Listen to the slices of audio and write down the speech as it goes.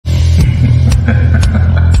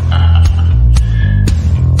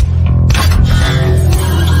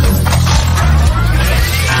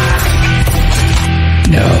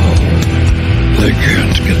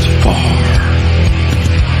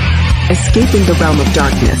escaping the realm of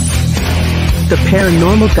darkness. The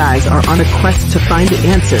paranormal guys are on a quest to find the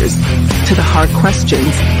answers to the hard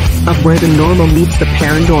questions of where the normal meets the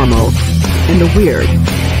paranormal and the weird,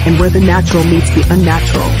 and where the natural meets the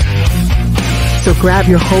unnatural. So grab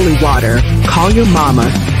your holy water, call your mama,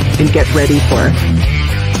 and get ready for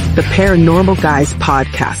the Paranormal Guys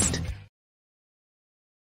podcast.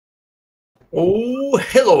 Oh,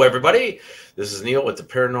 hello, everybody. This is Neal with the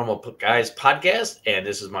Paranormal Guys podcast, and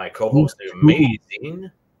this is my co-host, the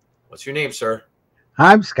amazing... What's your name, sir?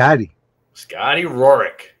 I'm Scotty. Scotty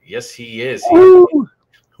Rorek. Yes, he is. Woo!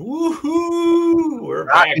 Woohoo! We're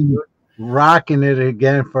rocking it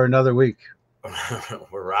again for another week.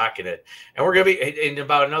 We're rocking it. And we're going to be, in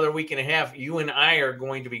about another week and a half, you and I are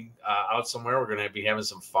going to be out somewhere. We're going to be having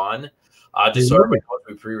some fun. Just so everybody knows,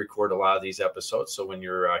 we pre-record a lot of these episodes. So when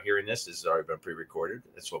you're hearing this has already been pre-recorded.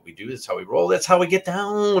 That's what we do. That's how we roll. That's how we get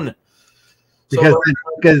down.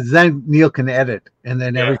 Because then Neal can edit. And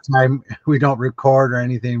then every time we don't record or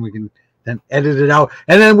anything, we can then edit it out.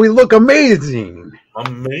 And then we look amazing.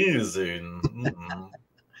 Amazing.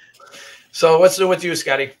 So what's new with you,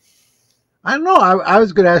 Scotty? I don't know. I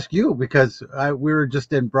was going to ask you because we were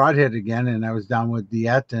just in Broadhead again, and I was down with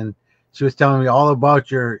Diet, and she was telling me all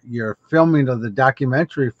about your filming of the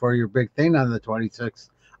documentary for your big thing on the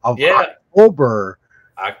 26th of October.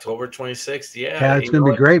 October 26th, yeah, it's going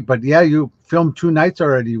to be great. But yeah, you filmed 2 nights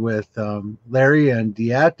already with Larry and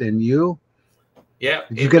Diet and you. Yeah.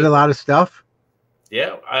 Did you get a lot of stuff?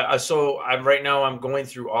 Yeah. So I'm going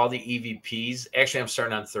through all the EVPs. Actually, I'm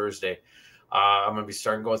starting on Thursday. I'm going to be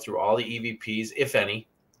starting going through all the EVPs, if any.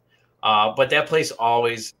 But that place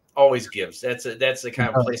always gives. That's the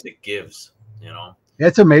kind of place that gives, you know.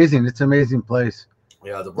 It's amazing. It's an amazing place.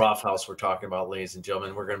 Yeah, the Roth House we're talking about, ladies and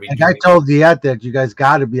gentlemen. We're going to be. And I told Diet that you guys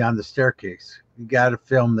got to be on the staircase. You got to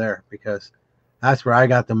film there because that's where I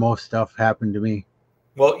got the most stuff happen to me.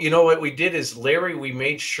 Well, you know what we did is, Larry, we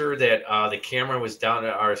made sure that the camera was down.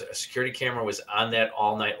 Our security camera was on that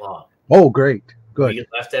all night long. Oh, great. Good. We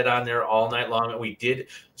left that on there all night long, and we did.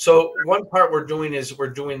 So one part we're doing is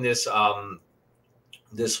this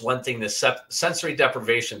this one thing, this sensory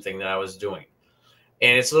deprivation thing that I was doing,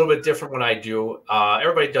 and it's a little bit different when I do.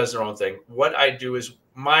 Everybody does their own thing. What I do is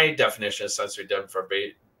my definition of sensory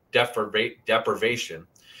deprivation.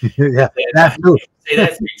 Yeah, that's true. Say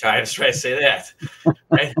that 3 times. Try to say that.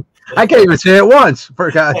 Right? I can't even say it once.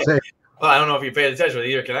 For God's sake. Well, I don't know if you paid attention, but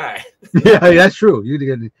neither can I. Yeah, that's true. You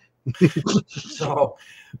did. So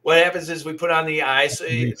what happens is we put on the eyes so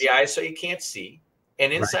you can't see,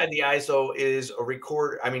 and inside the eyes though is a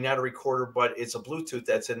recorder. I mean, not a recorder, but it's a Bluetooth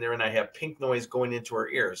that's in there, and I have pink noise going into her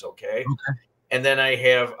ears. Okay. And then I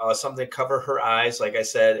have something to cover her eyes, like I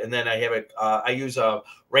said, and then I have I use a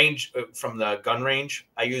range from the gun range.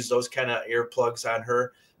 I use those kind of earplugs on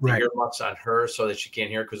her, the earmuffs on her, so that she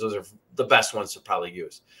can't hear, because those are the best ones to probably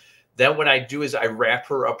use. Then what I do is I wrap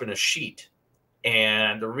her up in a sheet.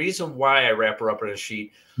 And the reason why I wrap her up in a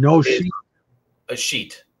sheet, a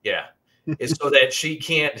sheet, is so that she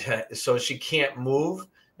can't move,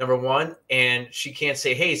 number one, and she can't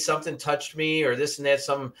say, hey, something touched me or this and that,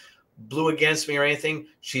 something blew against me or anything.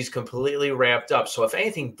 She's completely wrapped up. So if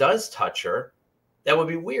anything does touch her, that would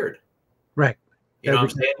be weird. Right. You know what I'm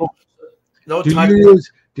saying? Cool. No. Do you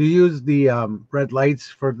use the red lights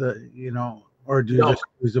for the, or do you just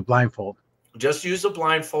use a blindfold? Just use the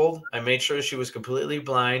blindfold. I made sure she was completely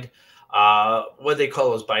blind. What they call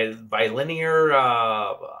those, bilinear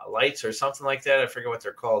lights or something like that. I forget what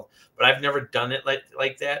they're called, but I've never done it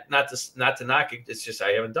like that. Not to knock it. It's just I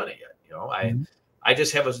haven't done it yet. I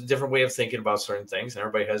just have a different way of thinking about certain things, and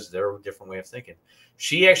everybody has their different way of thinking.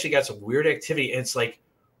 She actually got some weird activity, and it's like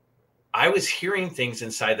I was hearing things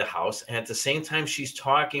inside the house, and at the same time she's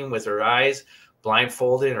talking with her eyes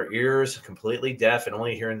blindfolded and her ears completely deaf and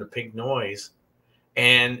only hearing the pink noise.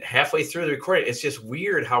 And halfway through the recording, it's just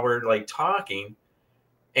weird how we're like talking,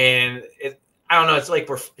 and I don't know. It's like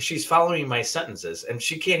she's following my sentences, and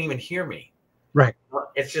she can't even hear me. Right.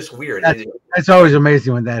 It's just weird. That's always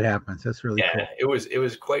amazing when that happens. That's really cool. It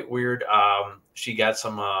was quite weird. She got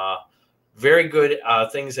some very good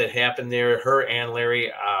things that happened there. Her and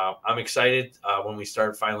Larry. I'm excited when we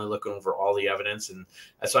start finally looking over all the evidence, and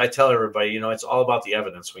that's why I tell everybody, it's all about the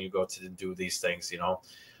evidence when you go to do these things,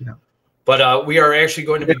 Yeah. But we are actually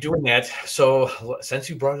going to be doing that. So since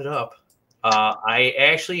you brought it up, I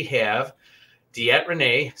actually have Diet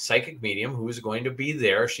Renee, psychic medium, who is going to be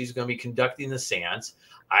there. She's going to be conducting the seance.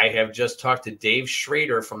 I have just talked to Dave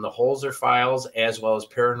Schrader from the Holzer Files, as well as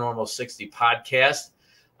Paranormal 60 podcast.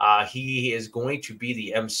 He is going to be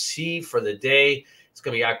the MC for the day. It's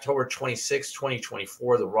going to be October 26,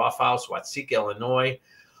 2024, the Roth House, Watsika, Illinois.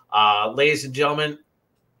 Ladies and gentlemen,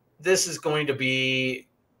 this is going to be,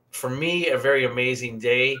 for me, a very amazing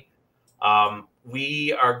day.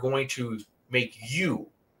 We are going to make you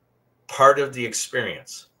part of the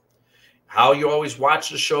experience. How you always watch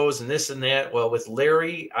the shows and this and that. Well, with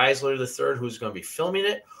Larry Eisler III, who's going to be filming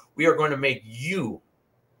it, we are going to make you,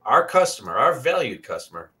 our customer, our valued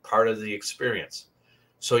customer, part of the experience.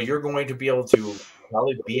 So you're going to be able to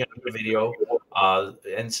probably be on the video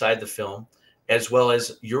inside the film, as well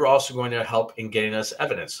as you're also going to help in getting us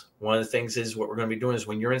evidence. One of the things is what we're going to be doing is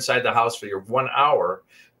when you're inside the house for your 1 hour,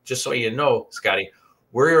 just so you know, Scotty,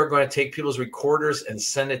 we're going to take people's recorders and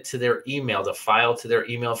send it to their email, the file to their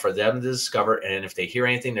email for them to discover. And if they hear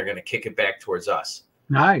anything, they're going to kick it back towards us.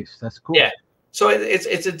 Nice. That's cool. Yeah. So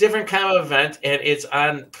it's a different kind of event, and it's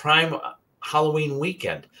on Prime Halloween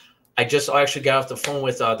weekend. I just actually got off the phone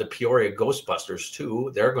with the Peoria Ghostbusters,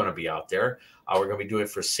 too. They're going to be out there. We're going to be doing it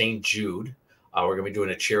for St. Jude. We're going to be doing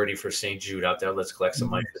a charity for St. Jude out there. Let's collect some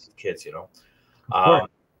money for the kids, you know.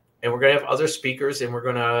 And we're going to have other speakers, and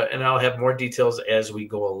I'll have more details as we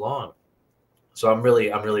go along. So I'm really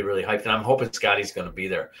hyped, and I'm hoping Scotty's going to be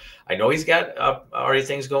there. I know he's got already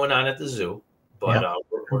things going on at the zoo, but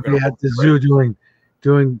we're going to be at the zoo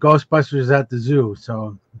doing Ghostbusters at the zoo.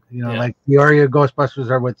 So, you know, like Peoria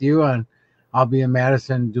Ghostbusters are with you, and I'll be in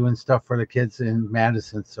Madison doing stuff for the kids in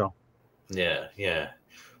Madison. So, yeah.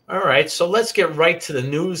 All right, so let's get right to the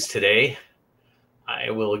news today. I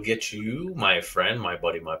will get you, my friend, my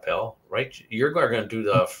buddy, my pal, right? You're going to do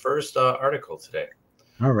the first article today.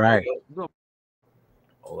 All right.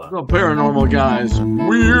 Hold on. The Paranormal Guys.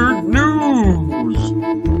 Weird news.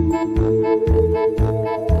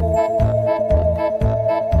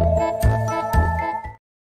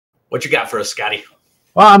 What you got for us, Scotty?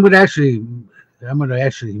 Well, I'm going to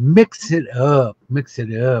actually mix it up.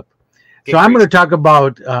 So I'm going to talk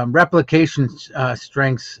about replication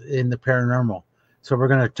strengths in the paranormal. So we're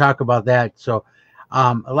going to talk about that. So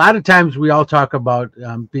a lot of times we all talk about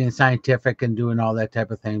being scientific and doing all that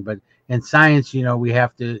type of thing, but in science, you know, you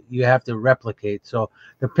have to replicate. So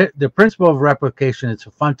the principle of replication, it's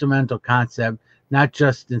a fundamental concept, not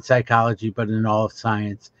just in psychology, but in all of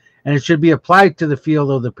science. And it should be applied to the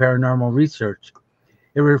field of the paranormal research.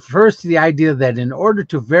 It refers to the idea that in order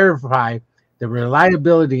to verify the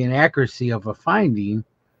reliability and accuracy of a finding,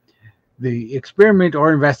 the experiment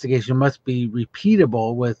or investigation must be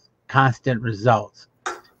repeatable with constant results.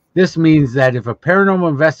 This means that if a paranormal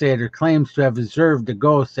investigator claims to have observed a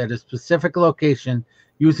ghost at a specific location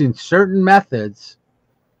using certain methods,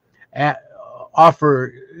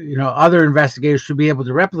 other investigators should be able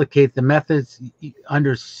to replicate the methods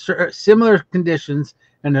under similar conditions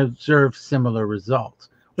and observe similar results.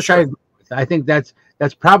 Which I think that's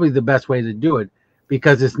probably the best way to do it.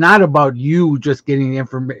 Because it's not about you just getting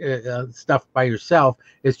stuff by yourself.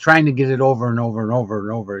 It's trying to get it over and over and over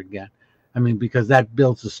and over again. I mean, because that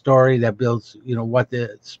builds a story, that builds, you know, what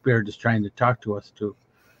the spirit is trying to talk to us to.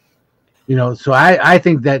 You know, so I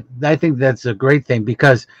think that's a great thing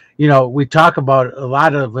because, you know, we talk about a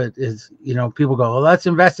lot of it is, you know, people go, well, let's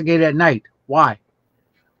investigate at night. Why?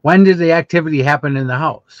 When did the activity happen in the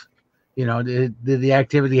house? You know, did the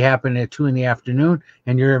activity happen at 2 p.m.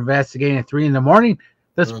 and you're investigating at 3 a.m?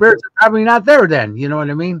 The spirits are probably not there then. You know what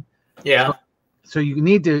I mean? Yeah. So you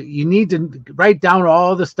need to write down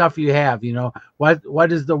all the stuff you have. You know,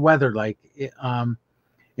 what is the weather like?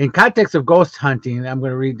 In context of ghost hunting, I'm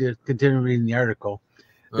going to continue reading the article.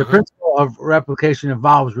 The principle of replication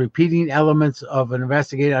involves repeating elements of an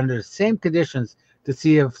investigator under the same conditions to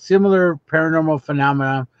see if similar paranormal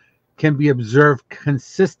phenomena can be observed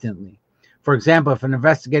consistently. For example, if an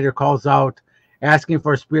investigator calls out asking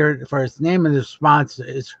for a spirit for its name and the response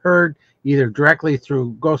is heard either directly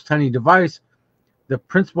through ghost hunting device, the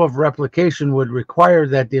principle of replication would require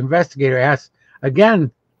that the investigator ask again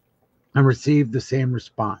and receive the same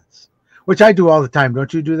response, which I do all the time.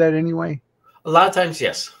 Don't you do that anyway? A lot of times,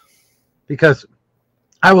 yes. Because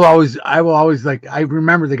I will always like, I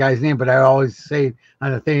remember the guy's name, but I always say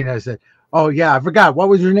on the thing, I said, oh yeah, I forgot. What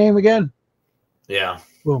was your name again? Yeah.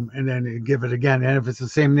 Boom. And then give it again. And if it's the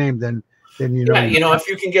same name, then you know. Yeah, you know, if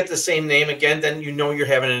you can get the same name again, then you know you're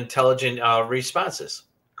having intelligent responses.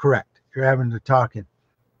 Correct. You're having the talking.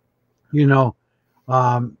 You know,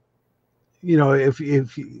 if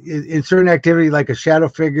in certain activity like a shadow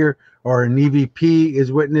figure or an EVP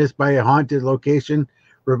is witnessed by a haunted location,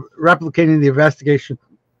 replicating the investigation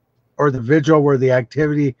or the vigil where the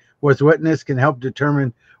activity was witnessed can help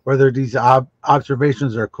determine whether these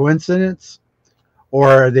observations are coincidence or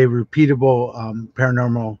are they repeatable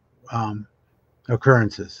paranormal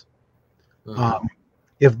occurrences.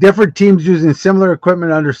 If different teams using similar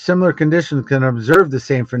equipment under similar conditions can observe the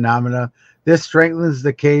same phenomena, this strengthens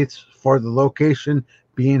the case for the location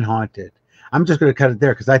being haunted. I'm just going to cut it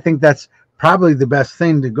there because I think that's probably the best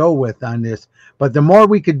thing to go with on this. But the more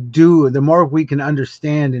we could do, the more we can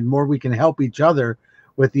understand and more we can help each other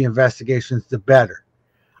with the investigations, the better.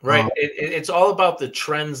 Right. It's all about the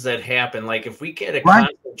trends that happen. Like if we get a Right.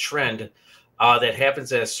 constant trend that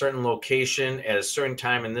happens at a certain location at a certain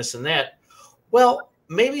time and this and that, well,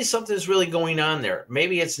 maybe something's really going on there.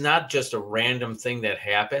 Maybe it's not just a random thing that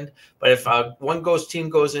happened. But if one ghost team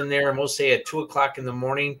goes in there and we'll say at 2 o'clock in the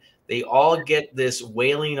morning, they all get this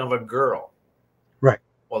wailing of a girl. Right.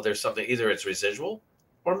 Well, there's something, either it's residual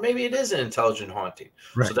or maybe it is an intelligent haunting.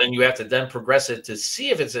 Right. So then you have to then progress it to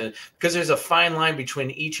see if it's because there's a fine line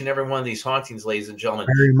between each and every one of these hauntings, ladies and gentlemen.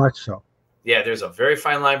 Very much so. Yeah, there's a very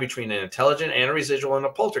fine line between an intelligent and a residual and a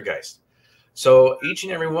poltergeist. So each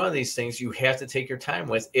and every one of these things you have to take your time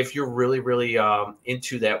with if you're really, really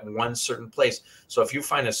into that one certain place. So if you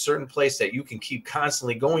find a certain place that you can keep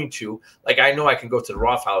constantly going to, like I know I can go to the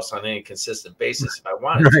Roth House on any consistent basis if I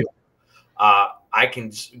wanted to. I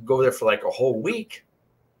can go there for like a whole week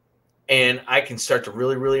and I can start to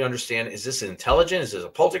really, really understand, is this intelligent? Is this a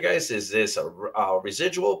poltergeist? Is this a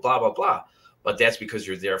residual? Blah, blah, blah. But that's because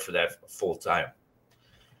you're there for that full time.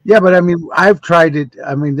 Yeah, but I mean, I've tried it.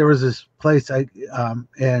 I mean, there was this place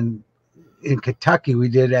in Kentucky we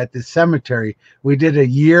did at the cemetery. We did a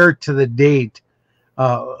year to the date,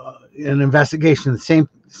 an investigation, the same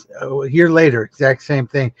a year later, exact same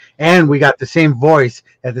thing. And we got the same voice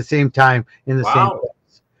at the same time in the same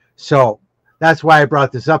place. So that's why I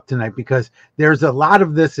brought this up tonight, because there's a lot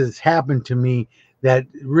of this has happened to me that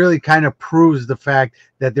really kind of proves the fact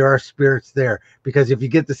that there are spirits there. Because if you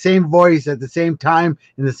get the same voice at the same time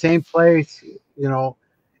in the same place, you know,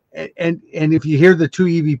 and if you hear the two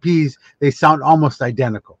EVPs, they sound almost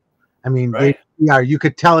identical. I mean, right. You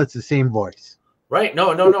could tell it's the same voice. Right.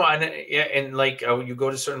 No. And like you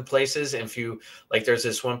go to certain places, and if you like, there's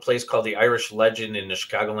this one place called the Irish Legend in the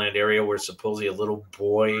Chicagoland area where supposedly a little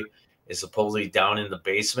boy is supposedly down in the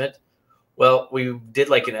basement. Well, we did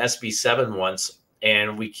like an SB7 once,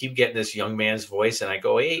 and we keep getting this young man's voice, and I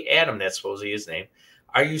go, "Hey, Adam," that's supposedly his name.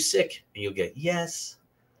 "Are you sick?" And you'll get, "Yes."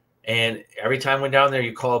 And every time we're down there,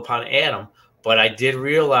 you call upon Adam. But I did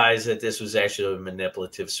realize that this was actually a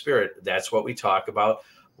manipulative spirit. That's what we talk about,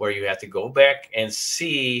 where you have to go back and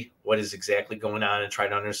see what is exactly going on and try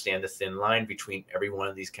to understand the thin line between every one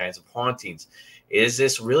of these kinds of hauntings. Is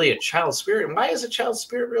this really a child spirit? And why is a child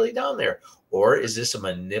spirit really down there? Or is this a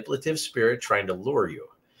manipulative spirit trying to lure you?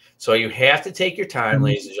 So you have to take your time,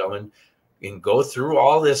 ladies and gentlemen, and go through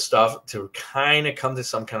all this stuff to kind of come to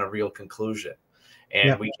some kind of real conclusion.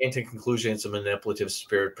 And we came to the conclusion it's a manipulative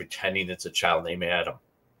spirit pretending it's a child named Adam.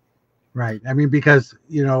 Right. I mean, because,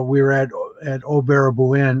 you know, we were at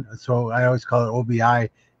Oberabuen, so I always call it OBI,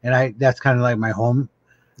 and that's kind of like my home.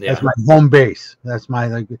 Yeah. That's my home base. That's my,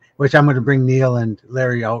 like, which I'm going to bring Neal and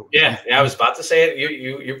Larry out. Yeah, I was about to say it.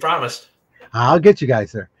 You promised. I'll get you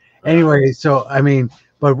guys there. Anyway, so, I mean,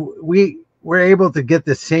 but we're able to get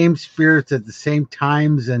the same spirits at the same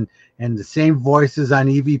times and the same voices on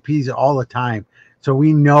EVPs all the time. So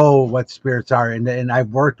we know what spirits are, and I've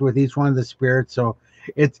worked with each one of the spirits. So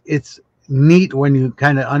it's neat when you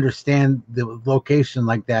kind of understand the location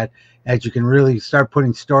like that, as you can really start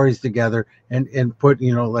putting stories together and put,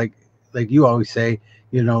 you know, like you always say,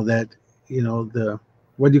 you know, that, you know,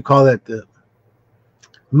 what do you call it? I'm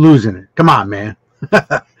losing it. Come on, man.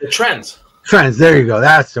 The trends. Trends. There you go.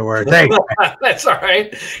 That's the word. Thanks. That's all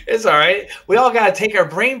right. It's all right. We all got to take our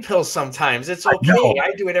brain pills sometimes. It's okay.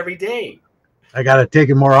 I do it every day. I got to take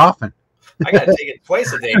it more often. I got to take it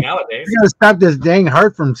twice a day nowadays. I got to stop this dang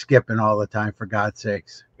heart from skipping all the time, for God's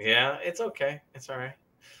sakes. Yeah, it's okay. It's all right.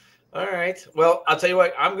 All right. Well, I'll tell you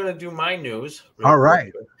what. I'm going to do my news. All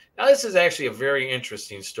right. Now, this is actually a very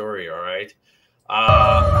interesting story. All right.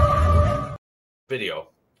 Video.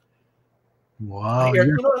 Wow. Here,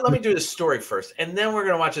 you know what, let me do the story first, and then we're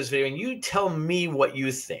going to watch this video, and you tell me what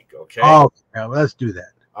you think, okay? Oh, yeah, let's do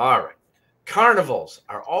that. All right. Carnivals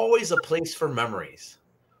are always a place for memories,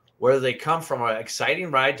 whether they come from an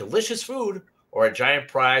exciting ride, delicious food, or a giant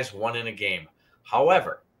prize won in a game.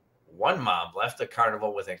 However, one mom left the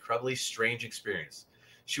carnival with an incredibly strange experience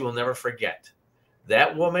she will never forget.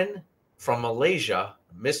 That woman from Malaysia,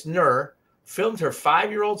 Miss Nur, filmed her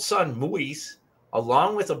 5-year-old son, Muiz,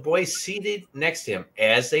 along with a boy seated next to him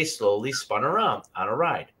as they slowly spun around on a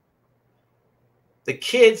ride. The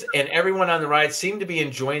kids and everyone on the ride seem to be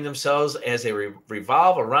enjoying themselves as they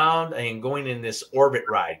revolve around and going in this orbit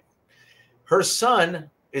ride. Her son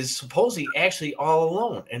is supposedly actually all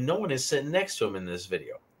alone, and no one is sitting next to him in this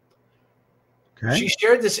video. Okay. She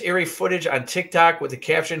shared this eerie footage on TikTok with the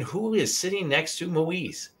caption, "Who is sitting next to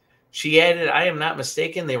Moise?" She added, "I am not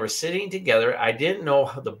mistaken. They were sitting together. I didn't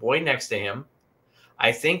know the boy next to him.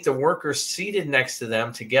 I think the workers seated next to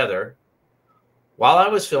them together. While I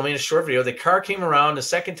was filming a short video, the car came around the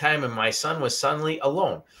second time and my son was suddenly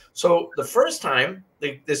alone." So the first time,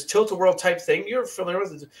 this tilt-a-whirl type thing you're familiar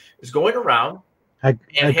with is going around. I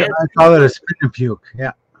call it a spin and puke.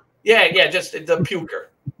 Yeah. Yeah, just the puker.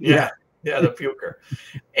 Yeah. Yeah, the puker.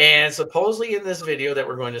 And supposedly in this video that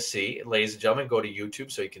we're going to see, ladies and gentlemen, go to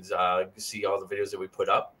YouTube so you can see all the videos that we put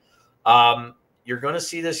up. You're going to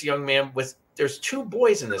see this young man there's two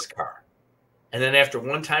boys in this car. And then after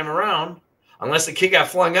one time around, unless the kid got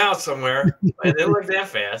flung out somewhere, and it didn't look that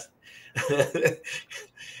fast,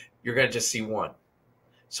 you're going to just see one.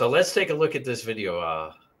 So let's take a look at this video.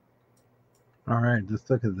 All right, let's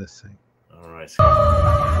look at this thing. All right.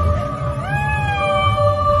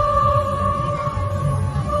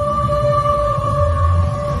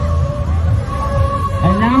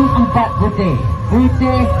 Enam 4 putih,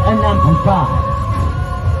 putih 64.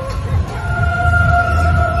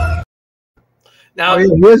 Now, he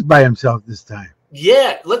is by himself this time.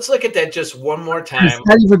 Yeah, let's look at that just one more time. It's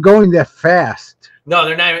not even going that fast. No,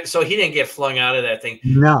 they're not. So he didn't get flung out of that thing.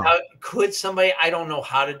 No. Could somebody? I don't know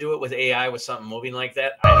how to do it with AI with something moving like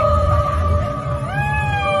that. I don't know.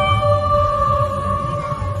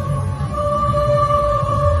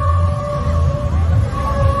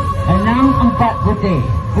 Enam 4 putih,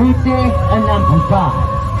 putih 64.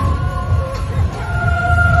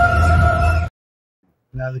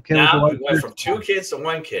 Now the kid. Now we went from 2 kids to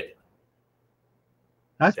 1 kid.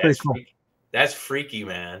 That's pretty cool. Freaky. That's freaky,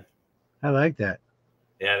 man. I like that.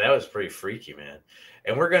 Yeah, that was pretty freaky, man.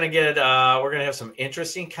 And we're gonna have some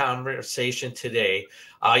interesting conversation today.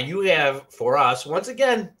 You have for us once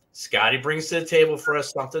again. Scotty brings to the table for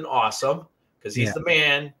us something awesome because he's the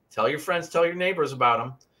man. Tell your friends, tell your neighbors about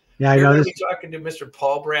him. Yeah, I know. We're talking to Mr.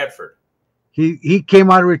 Paul Bradford. He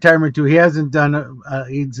came out of retirement too. He hasn't done.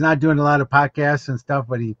 He's not doing a lot of podcasts and stuff.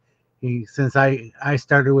 But he since I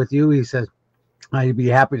started with you, he says I'd be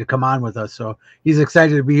happy to come on with us. So he's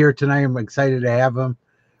excited to be here tonight. I'm excited to have him.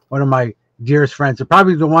 One of my dearest friends,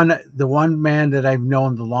 probably the one man that I've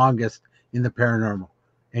known the longest in the paranormal.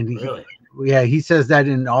 And he says that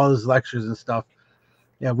in all his lectures and stuff.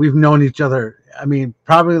 Yeah, we've known each other. I mean,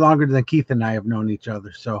 probably longer than Keith and I have known each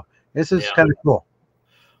other. So this is kind of cool.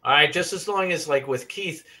 All right, just as long as like with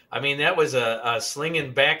Keith, I mean, that was a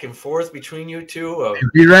slinging back and forth between you two.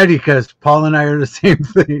 Be ready, because Paul and I are the same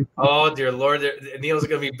thing. Oh dear Lord, Neal's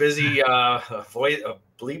going to be busy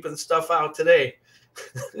bleeping stuff out today.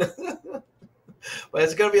 But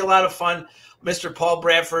it's going to be a lot of fun. Mr. Paul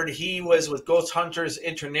Bradford, he was with Ghost Hunters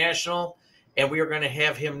International, and we are going to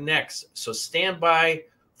have him next. So stand by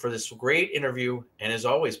for this great interview. And as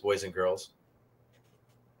always, boys and girls,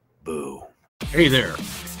 boo. Hey there.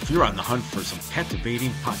 If you're on the hunt for some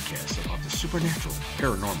captivating podcasts about the supernatural,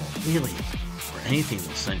 paranormal, aliens, or anything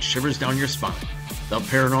that'll send shivers down your spine, the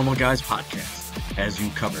Paranormal Guys Podcast has you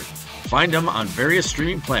covered. Find them on various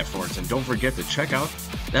streaming platforms, and don't forget to check out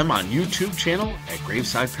them on YouTube channel at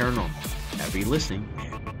Graveside Paranormal. Happy listening,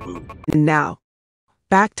 and boo. Now,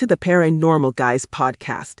 back to the Paranormal Guys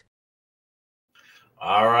podcast.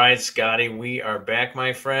 All right, Scotty, we are back,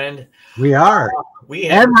 my friend. We are.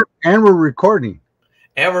 And we're recording.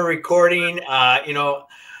 And we're recording.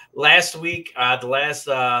 Last week, the last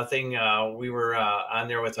thing we were on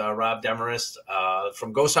there with Rob Demarest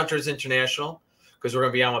from Ghost Hunters International, because we're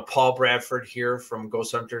going to be on with Paul Bradford here from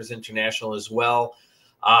Ghost Hunters International as well.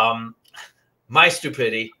 My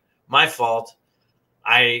stupidity, my fault.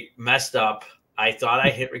 I messed up. I thought I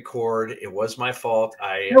hit record. It was my fault.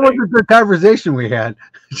 It was a good conversation we had.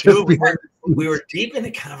 Dude, we were deep in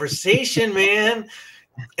the conversation, man.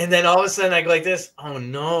 And then all of a sudden I go like this. Oh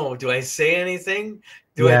no, do I say anything?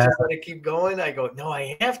 Do I just want to keep going? I go, no,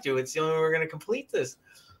 I have to. It's the only way we're going to complete this.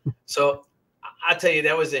 So I'll tell you,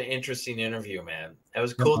 that was an interesting interview, man. That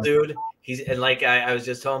was a cool dude. And like I was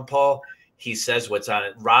just telling Paul, he says what's on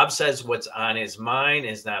it. Rob says what's on his mind,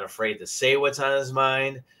 is not afraid to say what's on his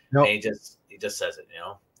mind. Nope. And he just says it,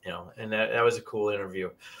 you know, and that was a cool interview.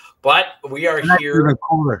 But we are here. Even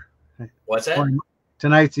cooler. What's that?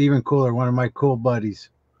 Tonight's even cooler. One of my cool buddies,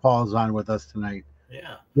 Paul's on with us tonight.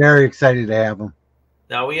 Yeah. Very excited to have him.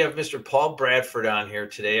 Now we have Mr. Paul Bradford on here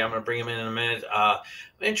today. I'm going to bring him in a minute.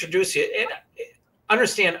 Introduce you and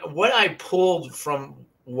understand what I pulled from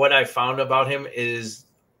what I found about him is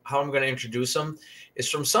how I'm going to introduce him is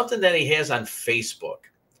from something that he has on Facebook.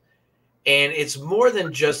 And it's more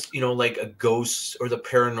than just, like a ghost or the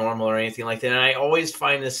paranormal or anything like that. And I always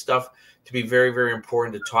find this stuff to be very, very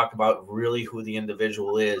important to talk about really who the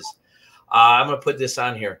individual is. I'm going to put this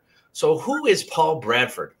on here. So who is Paul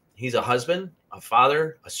Bradford? He's a husband, a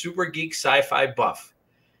father, a super geek sci-fi buff,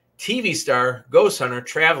 TV star, ghost hunter,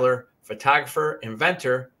 traveler, photographer,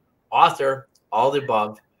 inventor, author, all the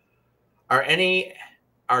above.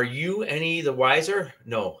 Are you any the wiser?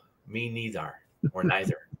 No, me neither, or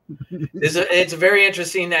neither. It's very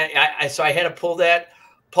interesting that so I had to pull that.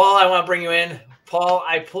 Paul, I want to bring you in. Paul,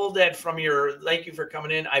 I pulled that from thank you for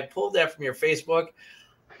coming in. I pulled that from your Facebook.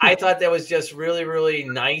 I thought that was just really, really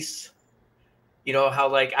nice.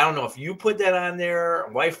 How, I don't know if you put that on there,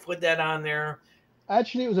 wife put that on there.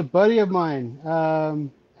 Actually, it was a buddy of mine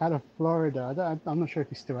out of Florida. I'm not sure if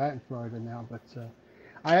he's still out in Florida now, but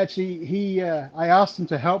I asked him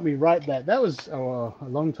to help me write that. That was a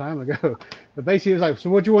long time ago. But basically, he was like, "So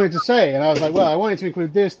what do you want it to say?" And I was like, "Well, I want it to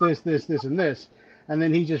include this, this, this, this, and this." And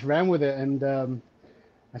then he just ran with it, and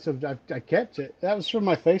I kept it. That was from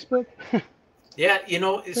my Facebook. Yeah,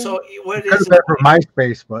 so what Could is have been from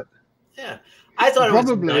MySpace, but yeah, I thought it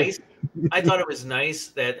Probably. was nice. I thought it was nice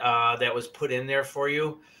that that was put in there for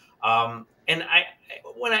you. And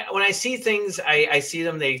when I see things, I see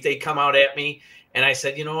them. They come out at me. And I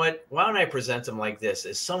said, you know what? Why don't I present him like this?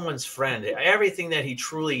 As someone's friend, everything that he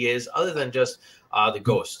truly is, other than just the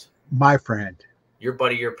ghost. my friend. Your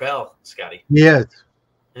buddy, your pal, Scotty. Yes.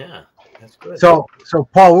 Yeah, that's good. So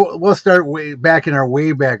Paul, we'll start way back in our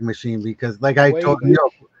Wayback Machine, because like I told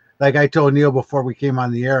Neal before we came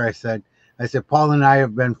on the air, I said Paul and I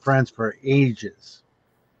have been friends for ages.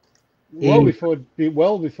 Well before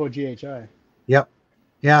GHI. Yep.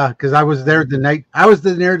 Yeah, because I was there the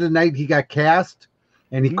night he got cast,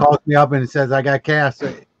 and he calls me up and says, "I got cast."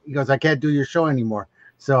 He goes, "I can't do your show anymore."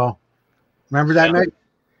 So remember that night?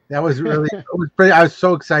 That was really I was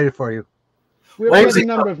so excited for you. We had a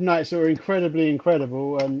number of nights that were incredibly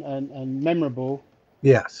incredible and memorable.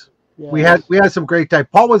 Yes. We had some great time.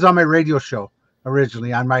 Paul was on my radio show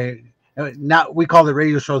originally, on my we called it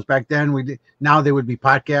radio shows back then. Now they would be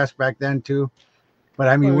podcasts back then too. But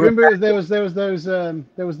I mean, remember there was those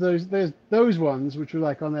ones which were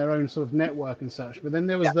like on their own sort of network and such. But then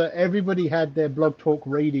there was everybody had their Blog Talk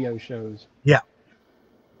radio shows. Yeah.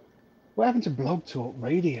 What happened to Blog Talk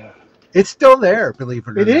radio? It's still there, believe it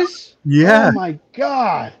or not. It is? Yeah. Oh my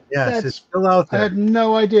God. Yes, it's still out there. I had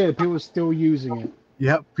no idea people were still using it.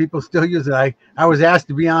 Yep, people still use it. I was asked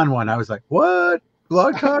to be on one. I was like, what?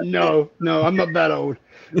 Blog Talk? No, I'm not that old.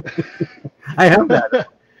 I am that old.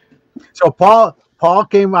 So Paul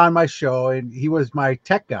came on my show, and he was my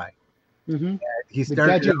tech guy. Mm-hmm. He the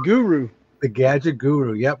started gadget guru. The gadget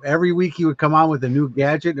guru. Yep. Every week he would come on with a new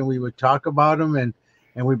gadget, and we would talk about them, and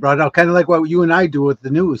we brought out kind of like what you and I do with the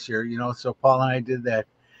news here, So Paul and I did that,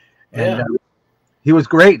 and he was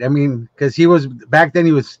great. I mean, because he was back then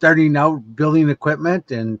he was starting out building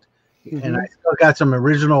equipment, and I still got some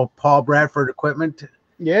original Paul Bradford equipment.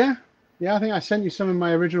 Yeah. I think I sent you some of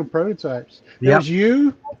my original prototypes. There was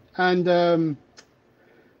you and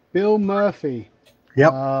Bill Murphy.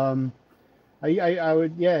 Yep. I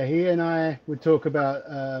would, he and I would talk about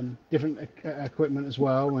different equipment as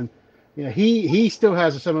well, and he still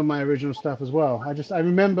has some of my original stuff as well. I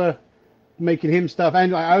remember making him stuff,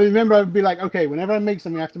 and I remember I would be like, okay, whenever I make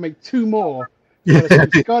something, I have to make two more. I gotta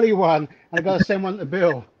send Scotty one, and I gotta send one to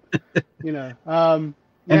Bill. And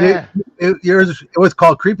it was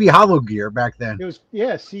called Creepy Hollow Gear back then. It was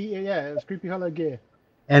it was Creepy Hollow Gear.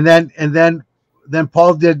 And then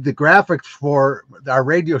Paul did the graphics for our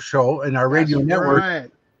radio show and our radio network.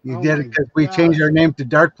 Right. He did it because we changed our name to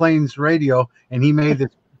Dark Plains Radio, and he made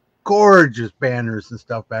this gorgeous banners and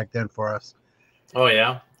stuff back then for us. Oh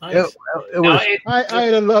yeah, nice. I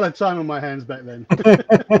had a lot of time on my hands back then.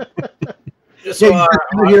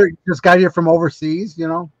 just got here from overseas,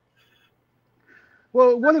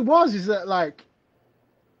 Well, what it was is that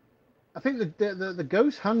I think the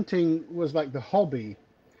ghost hunting was like the hobby,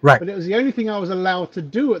 right? But it was the only thing I was allowed to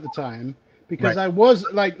do at the time because I was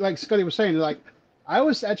like Scotty was saying, I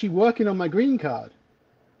was actually working on my green card.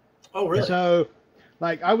 Oh, really? So,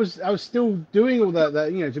 I was still doing all that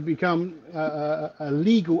to become a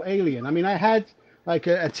legal alien. I mean, I had a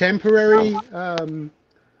temporary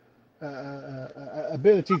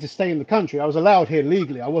ability to stay in the country. I was allowed here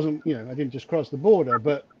legally. I wasn't, I didn't just cross the border,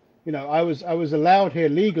 but I was allowed here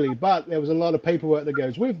legally. But there was a lot of paperwork that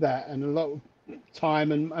goes with that, and a lot of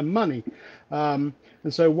time and money. And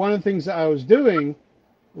so one of the things that I was doing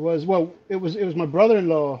was, it was my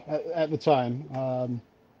brother-in-law at the time,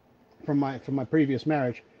 from my previous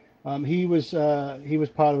marriage, He was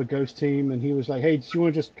part of a ghost team, and he was like, "Hey, do you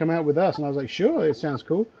want to just come out with us?" And I was like, "Sure, it sounds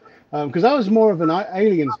cool," because I was more of an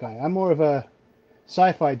aliens guy. I'm more of a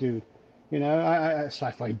sci-fi dude. You know,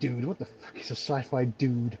 sci-fi dude. What the fuck is a sci-fi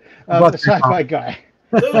dude? A sci-fi guy.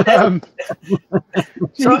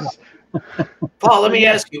 Jesus. Paul, let me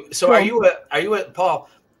ask you. So, are you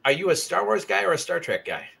a Star Wars guy or a Star Trek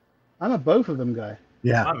guy? I'm a both of them guy.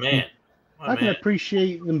 Yeah. Oh man. I can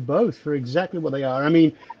appreciate them both for exactly what they are. I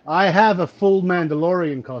mean, I have a full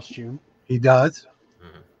Mandalorian costume. He does.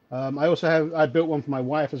 I also I built one for my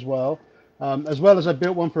wife as well as I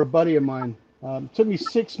built one for a buddy of mine. It took me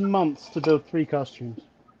 6 months to build 3 costumes.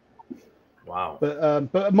 Wow.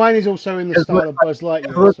 But mine is also in the style of Buzz Lightyear.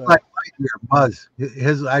 It looks like Lightyear, Buzz.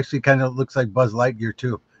 His actually kind of looks like Buzz Lightyear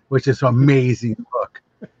too, which is an amazing look.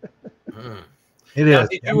 It is.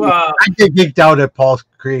 I get geeked out at Paul's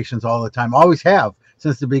creations all the time. Always have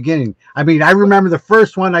since the beginning. I mean, I remember the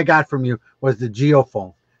first one I got from you was the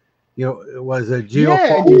geophone. You know, it was a geophone.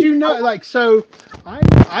 Yeah, did you know? Like, so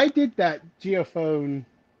I did that geophone.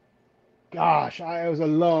 Gosh, it was a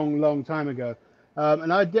long time ago.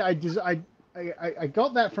 And I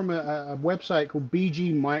got that from a website called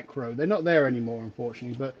BG Micro. They're not there anymore,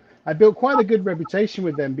 unfortunately. But I built quite a good reputation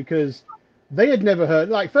with them because they had never heard.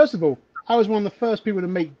 Like, first of all, I was one of the first people to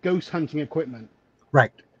make ghost hunting equipment.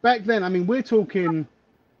 Right. Back then, I mean, we're talking...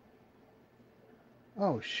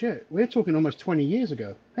 Oh, shit. We're talking almost 20 years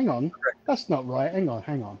ago. Hang on. That's not right. Hang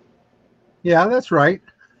on. Yeah, that's right.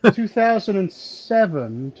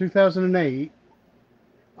 2007, 2008.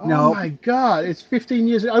 Oh, no. My God. It's 15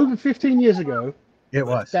 years... Over 15 years ago. It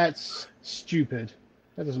was. That's stupid.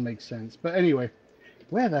 That doesn't make sense. But anyway...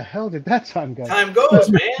 Where the hell did that time go? Time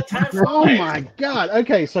goes, man. Time flies. Oh my God.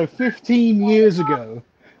 Okay, so 15 years ago,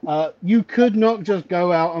 you could not just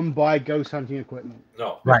go out and buy ghost hunting equipment.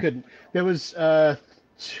 No. You couldn't. There was 2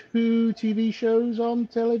 TV shows on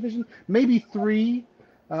television, maybe 3.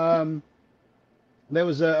 There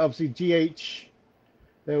was obviously GH.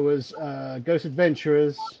 There was Ghost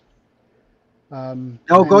Adventurers. No,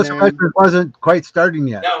 Ghost Adventurers wasn't quite starting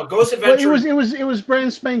yet. No, Ghost Adventurers. It was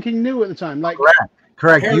brand spanking new at the time. Like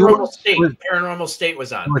Correct. Paranormal State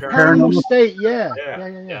was on. Paranormal State, yeah.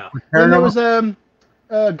 Then there was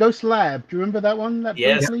Ghost Lab. Do you remember that one?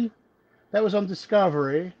 Briefly? That was on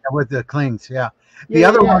Discovery. With the clings, The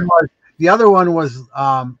other one was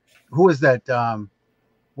who was that?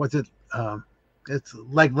 Was it it's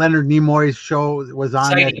like Leonard Nimoy's show was on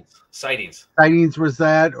Sightings. Sightings was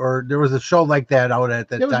that, or there was a show like that out at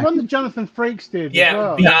that time. There was one that Jonathan Frakes did. Yeah, as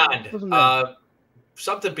well. Beyond.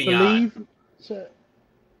 Something Beyond.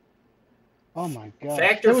 Oh my God!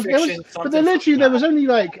 Fiction. But literally, there was only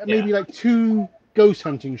maybe 2 ghost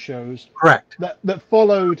hunting shows. Correct. That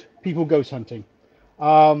followed people ghost hunting,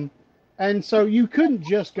 and so you couldn't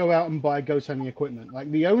just go out and buy ghost hunting equipment.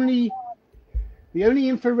 Like the only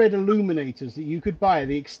infrared illuminators that you could buy,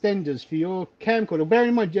 the extenders for your camcorder. Bear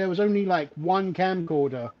in mind, there was only one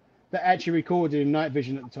camcorder that actually recorded in night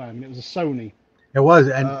vision at the time, and it was a Sony. It was,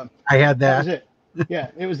 and I had that. That was it.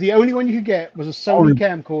 Yeah, it was the only one you could get was a Sony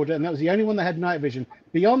camcorder, and that was the only one that had night vision.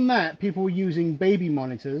 Beyond that, people were using baby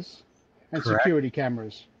monitors and security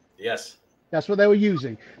cameras. Yes. That's what they were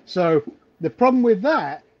using. So the problem with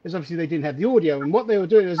that is obviously they didn't have the audio, and what they were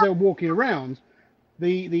doing as they were walking around,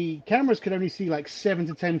 the cameras could only see 7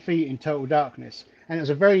 to 10 feet in total darkness, and it was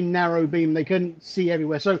a very narrow beam. They couldn't see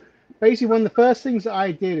everywhere. So basically, one of the first things that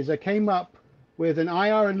I did is I came up with an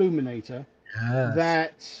IR illuminator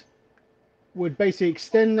that would basically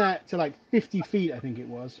extend that to 50 feet, I think it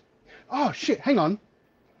was. Oh shit! Hang on.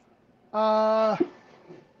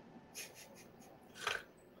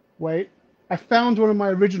 Wait, I found one of my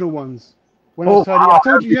original ones when I was tidying up. I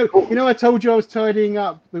told you, I told you I was tidying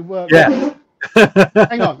up the work. Yeah.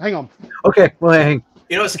 Hang on. Okay, well, hang.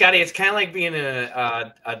 Scotty, it's kind of like being in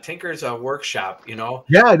a tinker's workshop.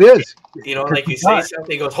 Yeah, it is. Like you say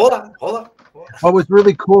something, he goes, hold on. What was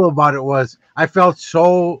really cool about it was I felt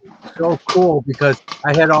so cool because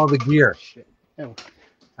I had all the gear.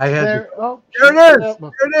 I had. There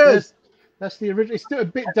it is. That's the original. It's still a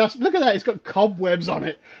bit dusty. Look at that. It's got cobwebs on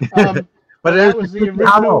it. But that was the original.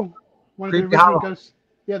 Hollow. One of the original ghosts.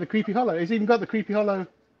 Yeah, the Creepy Hollow. It's even got the Creepy Hollow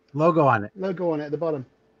logo on it. At the bottom.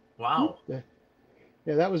 Wow. Yeah,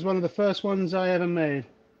 that was one of the first ones I ever made.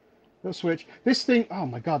 The switch. This thing. Oh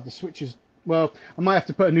my God, the switch is. Well, I might have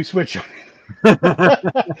to put a new switch on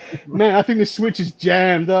it. Man, I think the switch is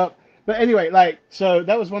jammed up. But anyway, so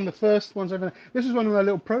that was one of the first ones I've ever. This was one of my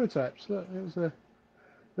little prototypes. Look, it was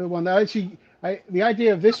the one that the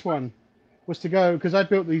idea of this one was to go, because I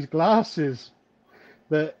built these glasses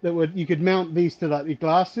that would, you could mount these to the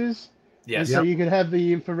glasses, Yes. And so you could have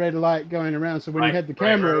the infrared light going around. So when you had the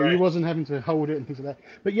camera, you wasn't having to hold it and things like that.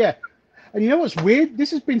 But yeah, and you know what's weird?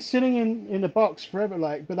 This has been sitting in a box forever,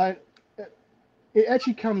 but it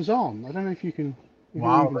actually comes on. I don't know if you can.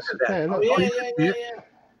 Wow, look at that. Oh, yeah.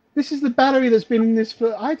 This is the battery that's been in this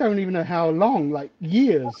for, I don't even know how long, like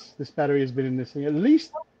years. This battery has been in this thing, at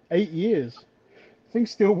least 8 years. The thing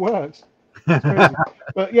still works. It's crazy.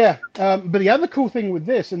 But yeah, but the other cool thing with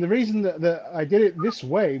this, and the reason that I did it this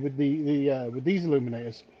way with with these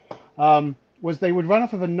illuminators, was they would run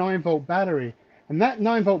off of a 9-volt battery, and that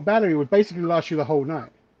 9-volt battery would basically last you the whole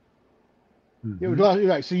night. It would last,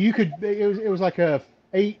 like, so you could. It was like a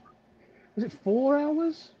 4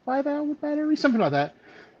 hours, 5-hour battery, something like that.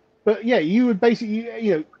 But yeah, you would basically,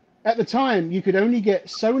 at the time you could only get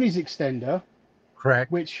Sony's extender,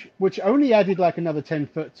 correct, which only added like another 10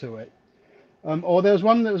 foot to it. Or there was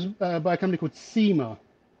one that was by a company called SEMA.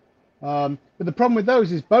 But the problem with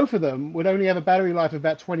those is both of them would only have a battery life of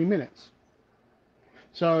about 20 minutes.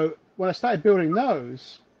 So when I started building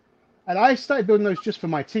those, and I started building those just for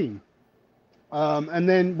my team, and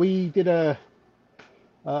then we did a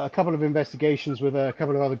couple of investigations with a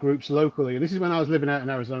couple of other groups locally. And this is when I was living out in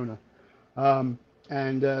Arizona.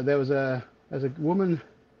 And there was a woman,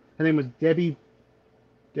 her name was Debbie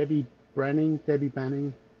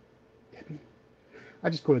Banning. I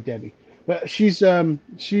just call her Debbie. But she's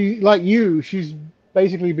she, like you, she's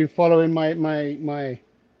basically been following my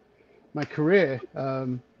career,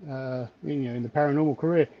 in the paranormal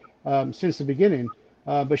career, since the beginning.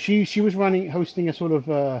 But she was hosting a sort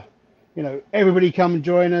of everybody come and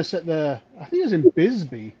join us at I think it was in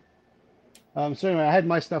Bisbee. So anyway, I had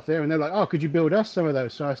my stuff there, and they're like, "Oh, could you build us some of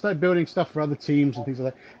those?" So I started building stuff for other teams and things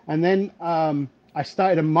like that. And then I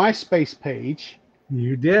started a MySpace page.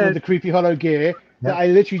 You did. With the Creepy Hollow gear. That I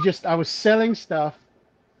literally I was selling stuff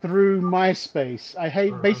through MySpace.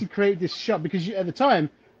 Basically created this shop because at the time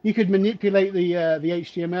you could manipulate the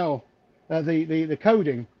HTML, the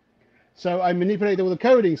coding. So I manipulated all the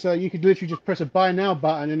coding, so you could literally just press a buy now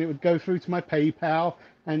button, and it would go through to my PayPal,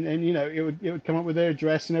 and it would come up with their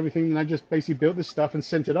address and everything, and I just basically built this stuff and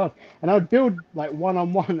sent it on. And I would build like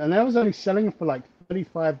one-on-one, and I was only selling it for like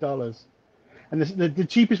 $35. And the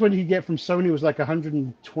cheapest one you could get from Sony was like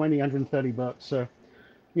 120, 130 bucks. So,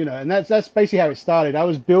 and that's basically how it started. I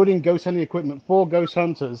was building ghost hunting equipment for ghost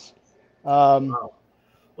hunters. Wow.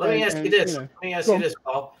 Let me ask you this,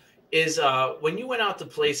 Paul. Is when you went out to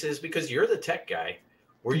places, because you're the tech guy,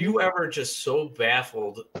 were you ever just so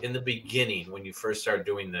baffled in the beginning when you first started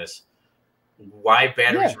doing this, why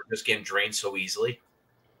batteries were just getting drained so easily?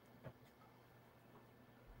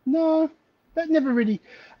 No, that never really.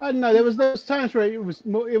 I don't know. There was times where it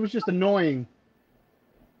was just annoying.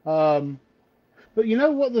 But you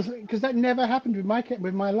know what? Because that never happened with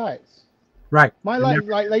my lights. Right. My light,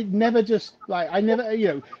 like they never just I never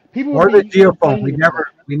people. Or the geophone.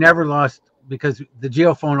 We never lost because the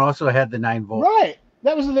geophone also had the 9-volt. Right.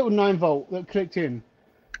 That was a little 9-volt that clicked in.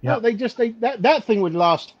 Yeah. No, that thing would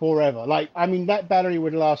last forever. Like that battery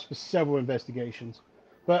would last for several investigations.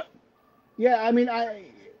 But yeah,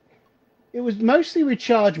 it was mostly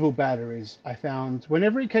rechargeable batteries, I found.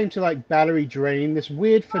 Whenever it came to like battery drain, this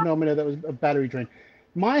weird phenomena that was a battery drain.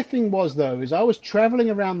 My thing was is I was traveling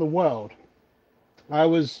around the world. I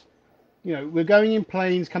was, we're going in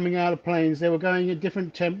planes, coming out of planes. They were going at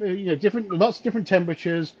different lots of different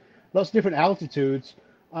temperatures, lots of different altitudes.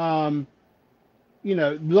 Lots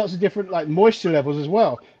of different like moisture levels as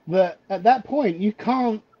well. That at that point you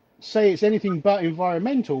can't say it's anything but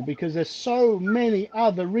environmental because there's so many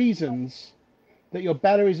other reasons that your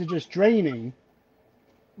batteries are just draining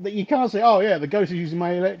that you can't say, oh yeah, the ghost is using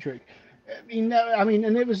my electric. And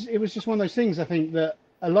it was just one of those things. I think that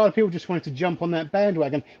a lot of people just wanted to jump on that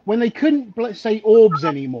bandwagon when they couldn't say orbs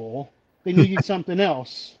anymore. They needed something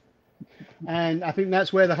else, and I think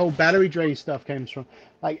that's where the whole battery drain stuff comes from.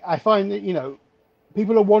 Like I find that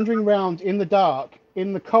people are wandering around in the dark,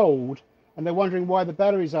 in the cold, and they're wondering why the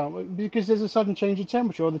batteries aren't, because there's a sudden change in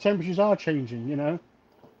temperature, or the temperatures are changing,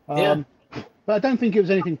 But I don't think it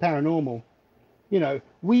was anything paranormal.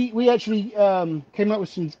 We actually came up with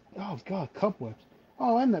some, cobwebs.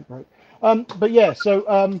 Oh, and that broke. But yeah,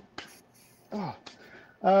 so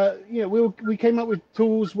we came up with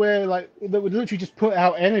tools where that would literally just put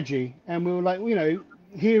out energy, and we were like,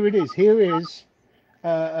 here it is. Here is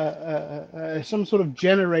some sort of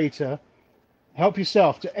generator. Help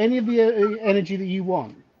yourself to any of the energy that you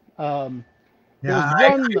want. I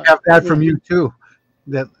have that from you too.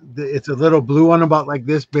 It's a little blue one about like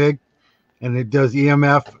this big, and it does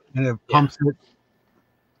EMF and it pumps it.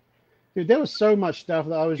 Dude, there was so much stuff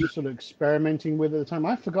that I was just sort of experimenting with at the time.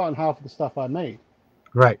 I've forgotten half of the stuff I made.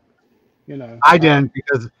 Right. You know, I didn't,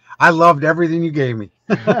 because I loved everything you gave me.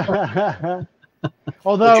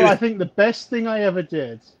 although I think the best thing I ever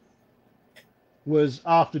did was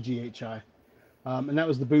after GHI, and that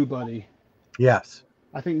was the Boo Buddy. Yes.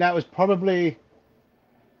 I think that was probably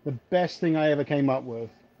the best thing I ever came up with.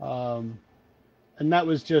 And that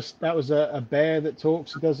was a bear that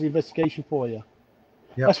talks and does the investigation for you.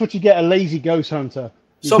 Yep. That's what you get, a lazy ghost hunter.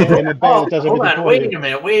 So, a bear that does hold everything on, for wait you.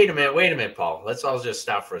 a minute, Paul. Let's all just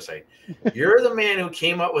stop for a second. You're the man who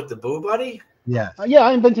came up with the Boo Buddy? Yes. Yeah,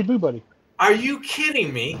 I invented Boo Buddy. Are you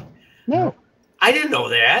kidding me? No. I didn't know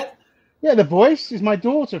that. Yeah, the voice is my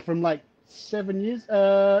daughter from like 7 years.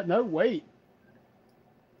 No, wait.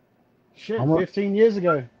 Shit, Almost. 15 years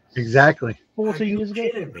ago. Exactly. 14 years ago. Are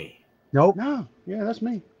you kidding me? Nope. No, yeah, that's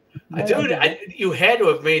me. Dude, you had to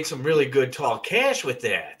have made some really good tall cash with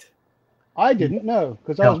that. I didn't know,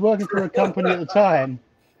 because I was working for a company at the time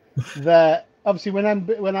that obviously when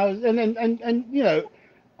I was and you know,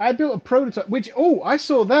 I built a prototype, which I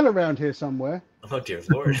saw that around here somewhere. Oh dear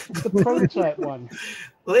Lord. The prototype one.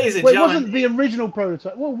 Ladies and Well, it gentlemen, wasn't the original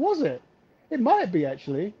prototype. Well, was it? It might be,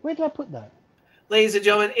 actually. Where did I put that? ladies and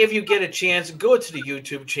gentlemen, if you get a chance, go to the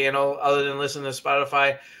YouTube channel other than listen to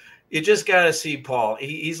Spotify. You just got to see Paul.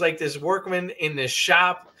 He's like this workman in this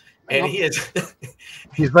shop, and he is.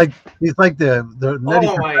 he's like the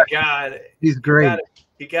Oh my God! He's great.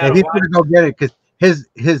 You got and he's gonna go get it, because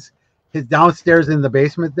his downstairs in the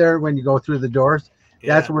basement there, when you go through the doors,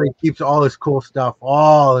 that's where he keeps all his cool stuff,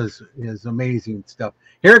 all his amazing stuff.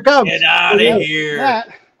 Here it comes. Get out of here.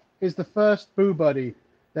 That is the first Boo Buddy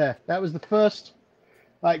there. That was the first.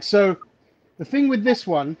 Like, so the thing with this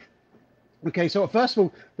one, okay, so first of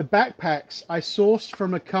all, the backpacks I sourced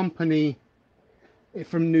from a company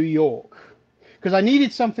from New York, because I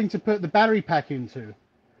needed something to put the battery pack into.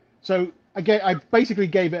 So I basically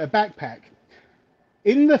gave it a backpack.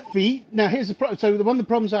 In the feet, now here's the problem. So one of the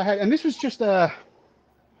problems I had, and this was just the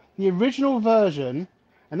original version,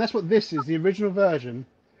 and that's what this is. The original version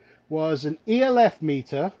was an ELF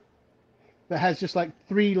meter that has just like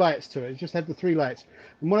 3 lights to it. It just had the 3 lights.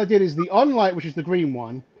 And what I did is the on light, which is the green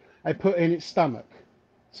one, I put in its stomach,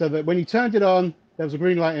 so that when you turned it on, there was a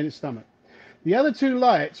green light in its stomach. The other 2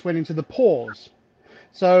 lights went into the pores.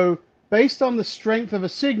 So based on the strength of a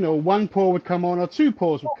signal, 1 pore would come on or 2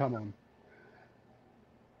 pores would come on.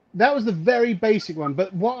 That was the very basic one.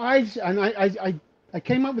 But what I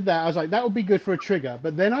came up with that. I was like, that would be good for a trigger.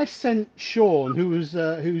 But then I sent Sean, who's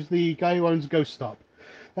the guy who owns Ghost Stop.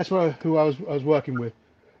 That's who I was working with.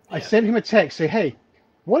 I sent him a text, say, hey,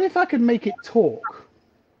 what if I could make it talk?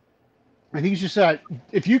 And he's just like,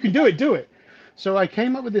 if you can do it, do it. So I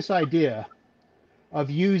came up with this idea of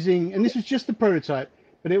using, and this was just the prototype,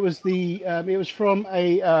 but it was it was from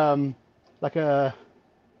like a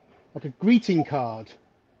greeting card,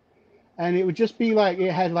 and it would just be like,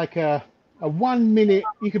 it had like a 1 minute,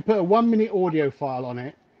 you could put a 1 minute audio file on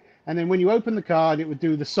it, and then when you open the card, it would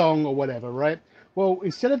do the song or whatever, right? Well,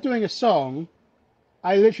 instead of doing a song,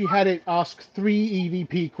 I literally had it ask 3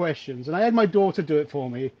 EVP questions, and I had my daughter do it for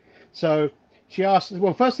me. So she asked,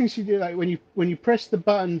 well, first thing she did, like when you press the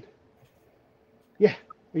button, when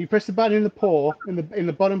you press the button in the paw, in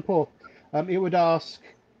the bottom paw, it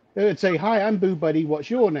would say, hi, I'm Boo Buddy, what's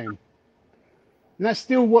your name? And that's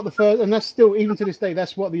still what the first, and that's still, even to this day,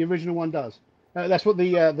 that's what the original one does. That's what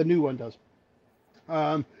the new one does.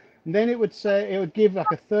 And then it would say, it would give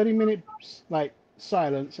like a 30-minute like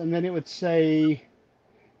silence, and then it would say, do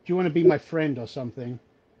you want to be my friend or something?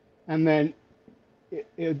 And then it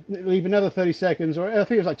would leave another 30 seconds, or I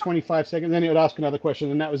think it was like 25 seconds, and then it would ask another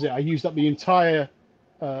question, and that was it. I used up the entire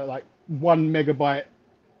like 1 megabyte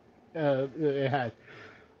it had.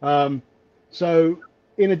 So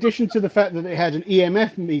in addition to the fact that it had an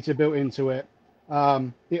EMF meter built into it,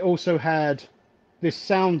 it also had this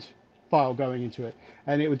sound file going into it,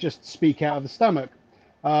 and it would just speak out of the stomach.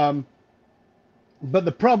 But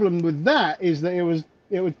the problem with that is that it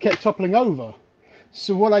would kept toppling over.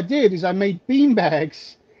 So what I did is I made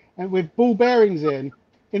beanbags and with ball bearings in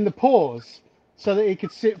the paws, so that it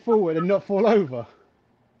could sit forward and not fall over.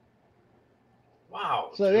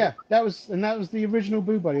 Wow. So yeah, that was the original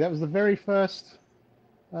Boo Buddy. That was the very first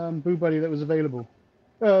Boo Buddy that was available.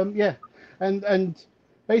 Yeah, and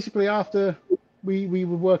basically after we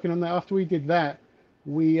were working on that, after we did that,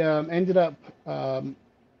 we ended up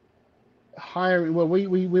hiring. Well,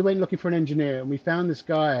 we went looking for an engineer, and we found this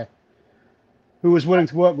guy who was willing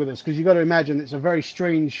to work with us, because you got to imagine it's a very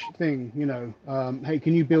strange thing, you know. Hey,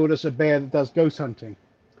 can you build us a bear that does ghost hunting?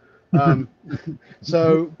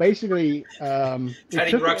 So basically,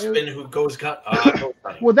 Teddy Ruxpin who goes hunting.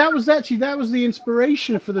 Well, that was the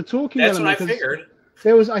inspiration for the talking. That's what I element, figured.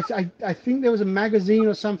 There was, I think there was a magazine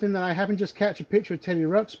or something that I happened to just catch a picture of Teddy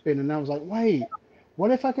Ruxpin, and I was like, wait, what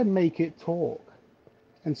if I could make it talk?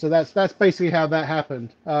 And so that's basically how that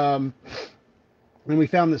happened. And we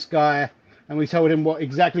found this guy, and we told him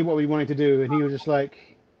exactly what we wanted to do, and he was just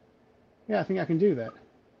like, yeah, I think I can do that.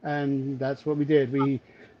 And that's what we did. We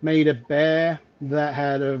made a bear that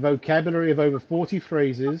had a vocabulary of over 40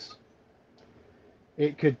 phrases.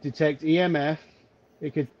 It could detect EMF.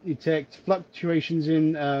 It could detect fluctuations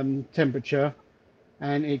in temperature,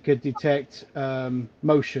 and it could detect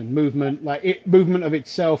movement, like movement of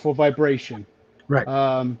itself or vibration. Right.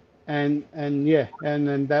 And yeah, and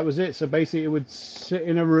then that was it. So basically, it would sit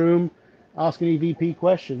in a room asking EVP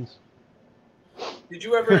questions. Did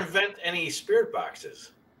you ever invent any spirit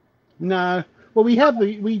boxes? No. Well, we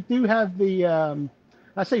do have the.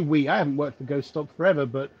 I say we. I haven't worked for Ghost Stop forever,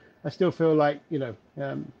 but I still feel like yeah,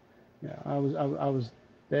 I was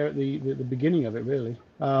there at the beginning of it, really.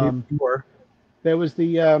 You were. There was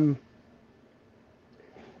the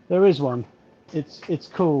there is one. It's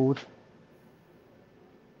called.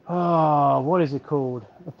 Oh, what is it called?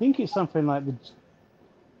 I think it's something like the.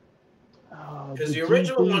 Because the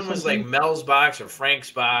original one was like Mel's box or Frank's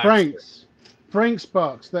box. Frank's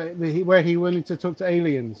box, where he wanted to talk to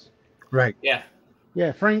aliens. Right. Yeah.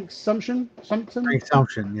 Yeah, Frank's Assumption. Frank's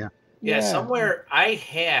Assumption. Yeah. Yeah. Somewhere I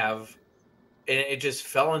have, and it just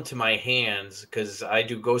fell into my hands because I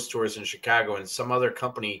do ghost tours in Chicago, and some other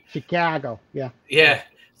company. Chicago. Yeah. Yeah.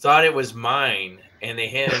 Thought it was mine, and they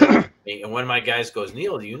handed it over to me. And one of my guys goes,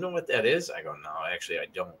 "Neal, do you know what that is?" I go, "No, actually, I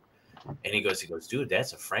don't." And he goes, "Dude,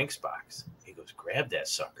 that's a Frank's box." He goes, "Grab that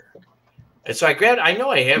sucker." And so I grabbed. I know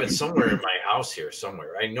I have it somewhere in my house here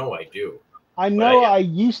somewhere. I know I do. I know I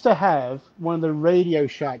used to have one of the Radio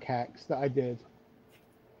Shack hacks that I did.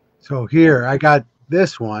 So here I got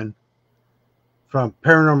this one from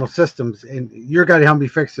Paranormal Systems, and you're got to help me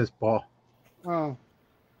fix this, Paul. Oh,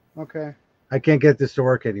 okay. I can't get this to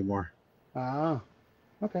work anymore. Ah,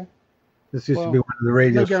 okay. This used to be one of the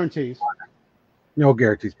radios. No guarantees. No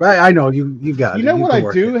guarantees, but I know you got it. You know what I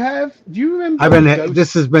do have? Do you remember?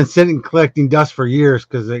 This has been sitting collecting dust for years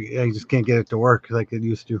because I just can't get it to work like it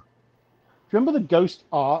used to. Do you remember the Ghost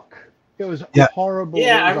Ark? It was horrible.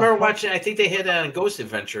 Yeah, I remember watching. I think they had that on Ghost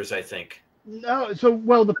Adventures. I think. No,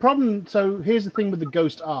 the problem. So here's the thing with the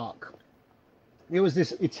Ghost Ark. It was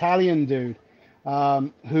this Italian dude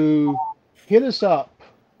who hit us up.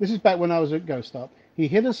 This is back when I was at Ghost Up. He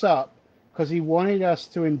hit us up because he wanted us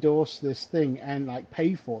to endorse this thing and like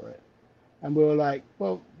pay for it. And we were like,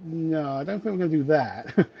 well, no, I don't think we're going to do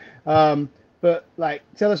that. But like,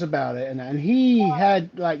 tell us about it. And he had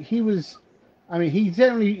like, he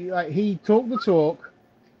certainly like, he talked the talk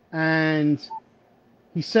and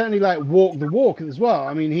he certainly like walked the walk as well.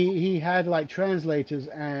 I mean, he had like translators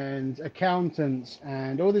and accountants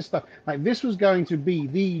and all this stuff. Like this was going to be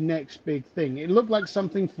the next big thing. It looked like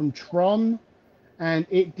something from Tron. And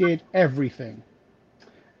it did everything.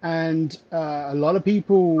 And a lot of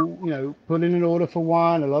people, put in an order for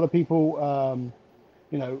one. A lot of people,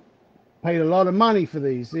 paid a lot of money for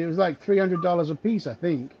these. It was like $300 a piece, I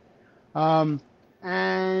think. And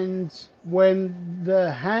when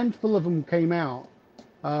the handful of them came out,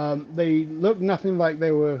 they looked nothing like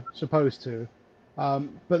they were supposed to.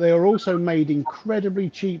 But they were also made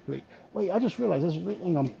incredibly cheaply. Wait, I just realized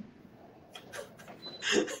hang on.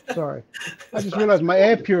 Sorry, I just realized my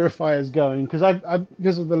air purifier is going because I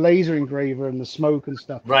because of the laser engraver and the smoke and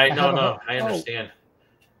stuff. Right? I understand.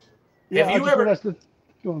 Yeah, have you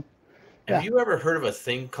ever heard of a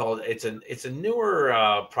thing called? It's a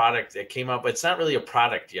newer product that came up. It's not really a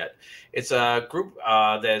product yet. It's a group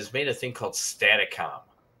that has made a thing called Staticom.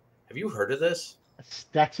 Have you heard of this?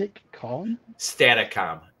 Staticom.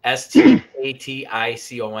 Staticom.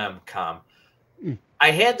 Staticom. Com.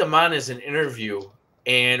 I had them on as an interview.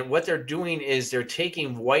 And what they're doing is they're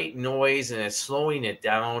taking white noise and it's slowing it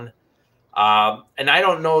down. And I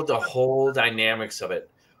don't know the whole dynamics of it,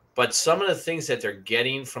 but some of the things that they're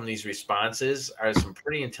getting from these responses are some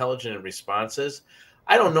pretty intelligent responses.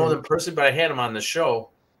 I don't know them personally, but I had them on the show.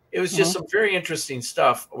 It was just some very interesting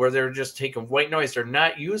stuff where they're just taking white noise. They're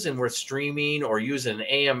not using we're streaming or using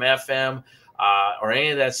AM, FM, or any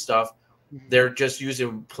of that stuff. They're just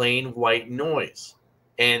using plain white noise.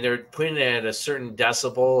 And they're putting it at a certain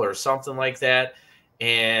decibel or something like that.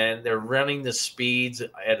 And they're running the speeds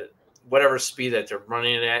at whatever speed that they're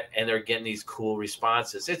running it at. And they're getting these cool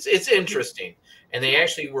responses. It's interesting. And they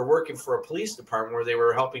actually were working for a police department where they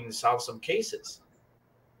were helping to solve some cases.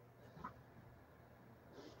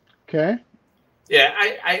 Okay. Yeah,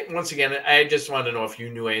 I once again, I just wanted to know if you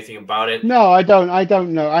knew anything about it. No, I don't. I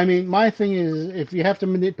don't know. I mean, my thing is, if you have to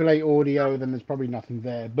manipulate audio, then there's probably nothing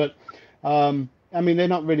there. But, I mean, they're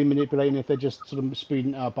not really manipulating if they're just sort of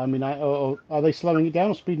speeding it up. I mean, or are they slowing it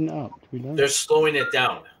down or speeding it up? Do we know? They're slowing it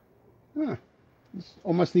down. Huh. It's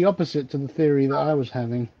almost the opposite to the theory that I was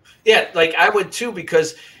having. Yeah, like I would too,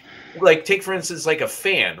 because, like, take for instance, like a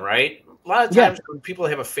fan, right? A lot of times when people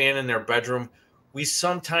have a fan in their bedroom, we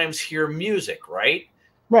sometimes hear music, right?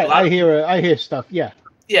 Right, I hear stuff. Yeah.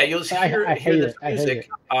 Yeah, you'll hear this I hate music.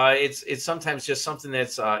 it. It's sometimes just something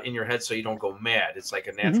that's in your head, so you don't go mad. It's like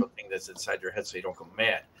a natural thing that's inside your head, so you don't go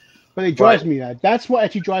mad. But it drives me mad. That's what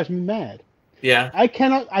actually drives me mad. Yeah, I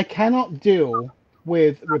cannot deal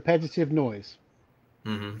with repetitive noise.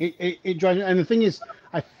 It drives me, and the thing is,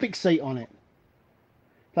 I fixate on it.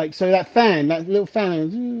 Like, so that little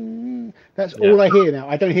fan, that's all I hear now.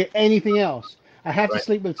 I don't hear anything else. I have to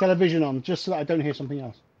sleep with the television on just so that I don't hear something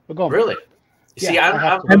else. But go on. Really? You see, I'm the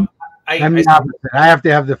opposite. I have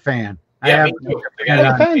to have the fan. Yeah,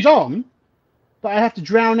 The fan's on, but I have to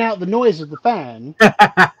drown out the noise of the fan.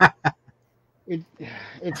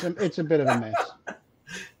 It's a bit of a mess.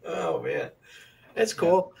 Oh man, that's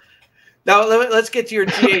cool. Now let's get to your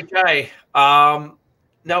GHI. Now,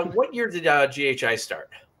 what year did GHI start?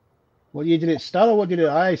 What year did it start, or what did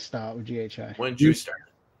I start with GHI? When did you start?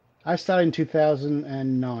 I started in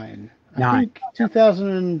 2009. I think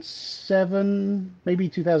 2007, maybe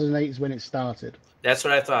 2008 is when it started. That's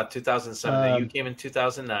what I thought. 2007. You came in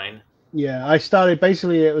 2009. Yeah, I started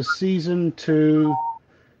basically. It was season 2,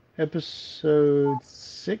 episode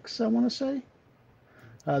 6. I want to say.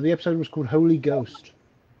 The episode was called Holy Ghost.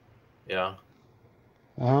 Yeah.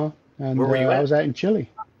 And where were you at? I was out in Chile.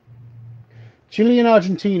 Chile and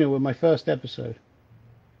Argentina were my first episode.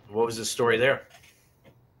 What was the story there?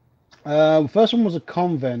 First one was a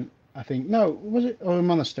convent, I think. No, was it? Or a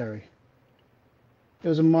monastery? It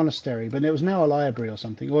was a monastery, but it was now a library or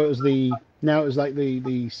something. Or it was now it was like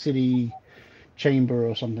the city chamber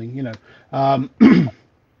or something, you know. And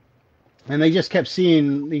they just kept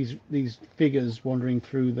seeing these figures wandering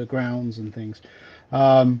through the grounds and things.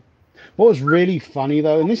 What was really funny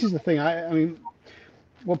though, and this is the thing, I mean,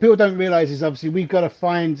 what people don't realize is obviously we've got to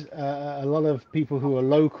find a lot of people who are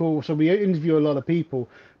local. So we interview a lot of people,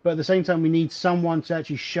 but at the same time we need someone to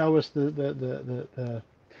actually show us the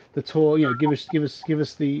tour. You know, give us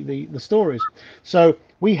the stories. So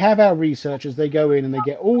we have our researchers. They go in and they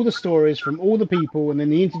get all the stories from all the people, and then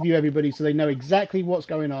they interview everybody so they know exactly what's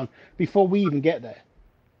going on before we even get there.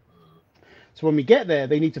 So when we get there,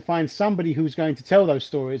 they need to find somebody who's going to tell those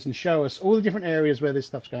stories and show us all the different areas where this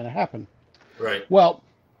stuff's going to happen. Right. Well,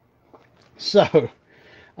 so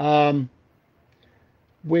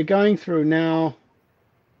we're going through now.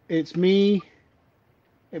 It's me.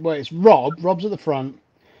 Well, it's Rob. Rob's at the front.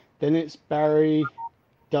 Then it's Barry,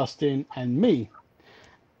 Dustin, and me.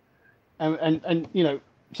 And you know,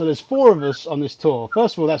 so there's 4 of us on this tour.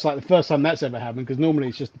 First of all, that's like the first time that's ever happened, because normally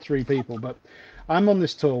it's just the 3 people. But I'm on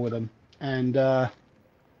this tour with them, and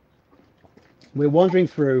we're wandering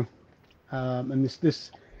through, and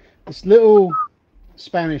this little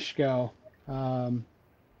Spanish girl, or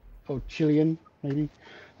Chilean maybe,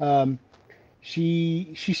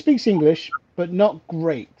 she speaks English but not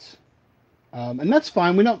great, and that's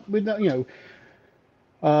fine. We're not you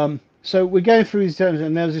know. So we're going through these terms,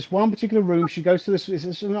 and there's this one particular room. She goes to this.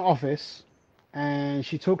 It's an office, and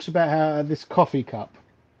she talks about how this coffee cup,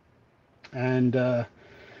 and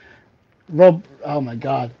Rob. Oh my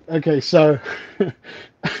God. Okay, so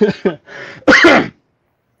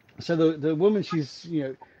so the woman, she's, you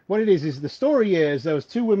know, what it is the story is there was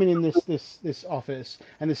 2 women in this office,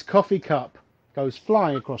 and this coffee cup goes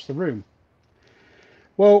flying across the room.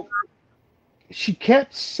 Well, she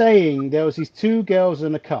kept saying there was these 2 girls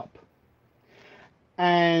in a cup.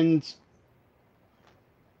 And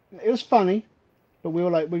it was funny, but we were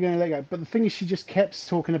like, we're going to let go. But the thing is, she just kept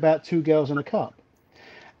talking about 2 girls in a cup.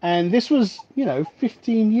 And this was, you know,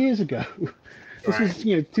 15 years ago. This was,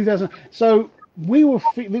 you know, 2000. So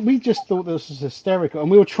we just thought this was hysterical. And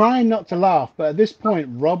we were trying not to laugh. But at this point,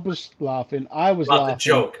 Rob was laughing. I was laughing. About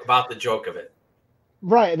the joke of it.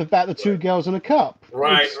 Right, about the 2 girls in a cup.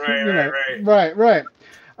 Right.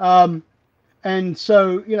 And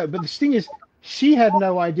so, you know, but the thing is, she had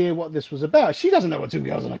no idea what this was about. She doesn't know what 2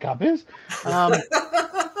 girls in a cup is.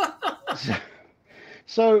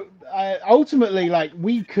 So ultimately, like,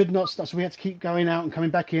 we could not stop. So we had to keep going out and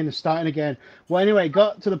coming back in and starting again. Well, anyway, it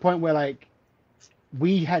got to the point where, like,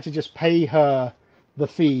 we had to just pay her the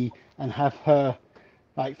fee and have her,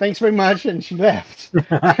 like, thanks very much. And she left.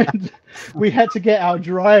 And we had to get our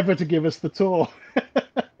driver to give us the tour.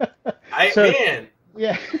 Man.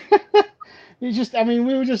 Yeah. It's just, I mean,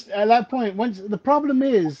 we were just at that point. Once the problem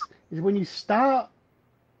is when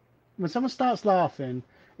someone starts laughing,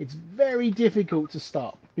 it's very difficult to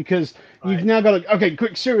stop because you've now got to, okay,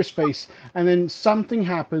 quick, serious face, and then something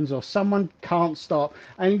happens or someone can't stop,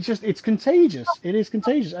 and it's contagious. It is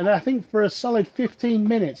contagious, and I think for a solid 15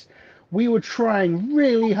 minutes, we were trying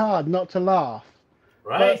really hard not to laugh.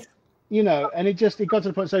 Right. But, and it got to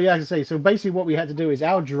the point. So yeah, I can say. So basically, what we had to do is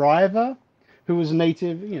our driver, who was a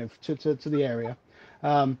native, to the area.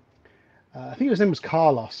 I think his name was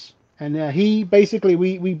Carlos, and he basically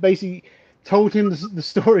we basically told him the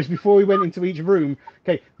stories before we went into each room.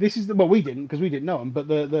 Okay, this is we didn't because we didn't know him, but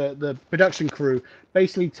the production crew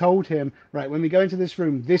basically told him, right, when we go into this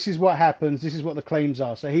room, this is what happens, this is what the claims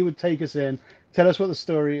are. So he would take us in, tell us what the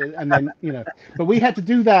story is, and then but we had to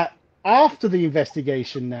do that after the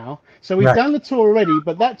investigation now. So we've done the tour already,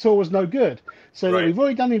 but that tour was no good. So we've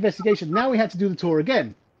already done the investigation. Now we had to do the tour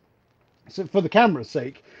again. So for the camera's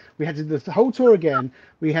sake, we had to do the whole tour again.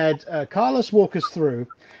 We had Carlos walk us through,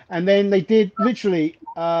 and then they did literally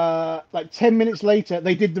like 10 minutes later,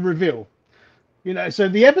 they did the reveal. So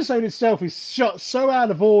the episode itself is shot so out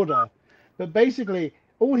of order, but basically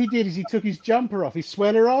all he did is he took his jumper off, his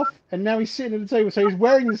sweater off, and now he's sitting at the table. So he's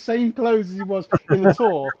wearing the same clothes as he was in the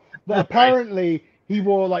tour. That apparently he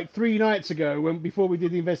wore like 3 nights ago before we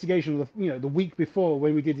did the investigation, the week before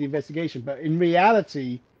when we did the investigation. But in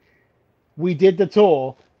reality, we did the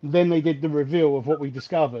tour, then they did the reveal of what we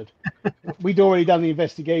discovered. We'd already done the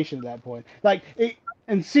investigation at that point.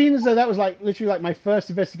 And seeing as though that was literally like my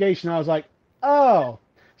first investigation, I was like, oh,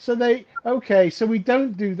 so we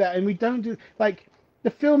don't do that, and we don't do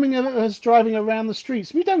the filming of us driving around the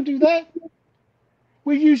streets. We don't do that.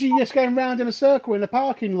 We're usually just going round in a circle in a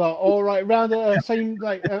parking lot, or around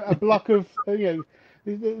a block of the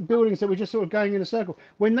buildings that we're just sort of going in a circle.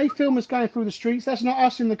 When they film us going through the streets, that's not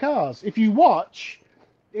us in the cars. If you watch,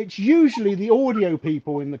 it's usually the audio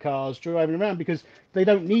people in the cars driving around because they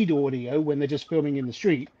don't need audio when they're just filming in the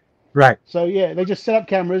street. Right. So yeah, they just set up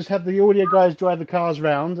cameras, have the audio guys drive the cars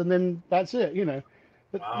round, and then that's it.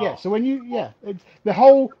 But yeah, so when the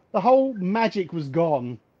whole magic was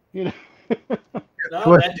gone.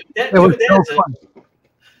 No, it was so fun.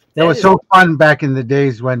 It was so fun back in the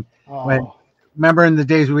days when remember in the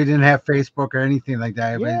days we didn't have Facebook or anything like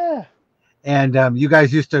that. Yeah. And you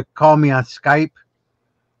guys used to call me on Skype,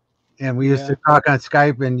 and we used to talk on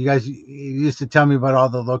Skype, and you guys used to tell me about all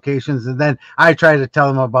the locations, and then I tried to tell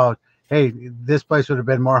them about, hey, this place would have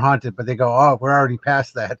been more haunted, but they go, oh, we're already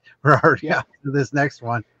past that. We're already on to this next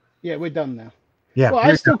one. Yeah, we're done now. Yeah. Well,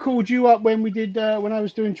 I still called you up when we did when I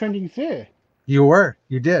was doing Trending Fear. You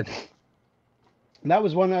did. That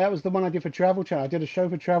was the one I did for Travel Channel. I did a show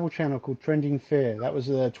for Travel Channel called Trending Fear. That was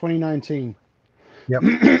 2019. Yep.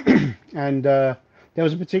 And there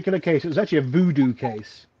was a particular case. It was actually a voodoo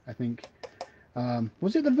case, I think.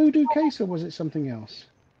 Was it the voodoo case or was it something else?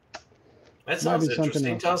 That sounds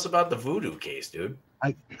interesting. Tell us about the voodoo case, dude.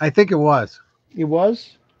 I think it was. It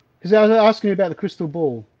was? Because I was asking you about the crystal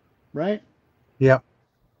ball, right? Yep.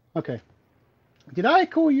 Okay. Did I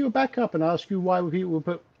call you back up and ask you why people would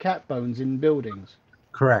put cat bones in buildings?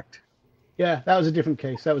 Correct. Yeah, that was a different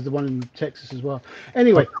case. That was the one in Texas as well.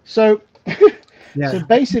 Anyway, so so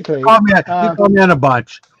basically, you call me on a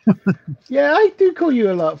bunch. Yeah, I do call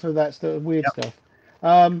you a lot for that weird stuff.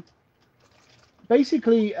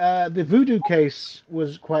 Basically, the voodoo case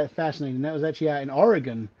was quite fascinating. That was actually out in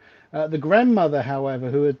Oregon. The grandmother, however,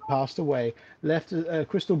 who had passed away, left a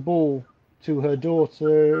crystal ball to her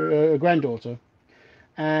granddaughter,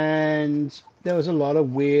 and there was a lot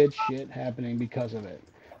of weird shit happening because of it.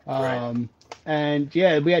 And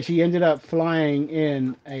yeah, we actually ended up flying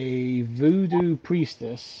in a voodoo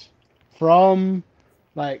priestess from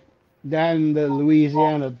down the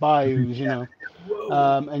Louisiana bayous,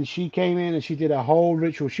 and she came in and she did a whole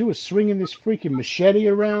ritual. She was swinging this freaking machete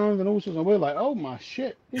around and all sorts, and we're like, oh my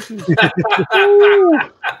shit, this is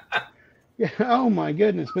yeah, oh my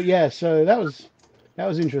goodness. But yeah, so that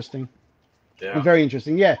was interesting. Yeah. Very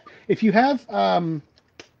interesting. Yeah. If you have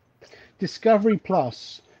Discovery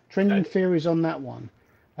Plus, Trending Fear is on that one.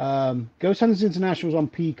 Ghost Hunters International is on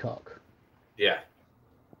Peacock. Yeah.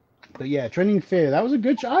 But yeah, Trending Fear, that was a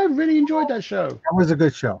good show. I really enjoyed that show. That was a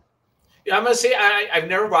good show. Yeah, I'm gonna see. I've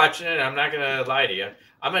never watched it. I'm not gonna lie to you.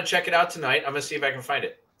 I'm gonna check it out tonight. I'm gonna see if I can find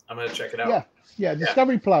it. I'm gonna check it out. Yeah.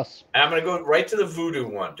 Discovery Plus. And I'm gonna go right to the voodoo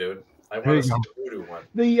one, dude. I want to see the voodoo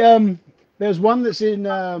one. There's one that's in.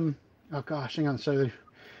 Oh gosh, hang on. So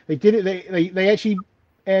they did it. They actually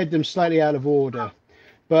aired them slightly out of order,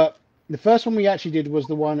 but the first one we actually did was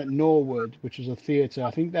the one at Norwood, which was a theater.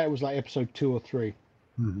 I think that was like episode 2 or 3.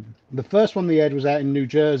 Mhm. The first one they had was out in New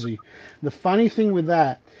Jersey. The funny thing with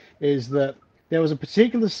that is that there was a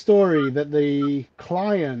particular story that the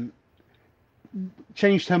client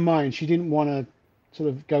changed her mind. She didn't want to sort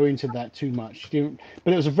of go into that too much. She didn't,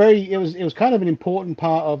 but it was kind of an important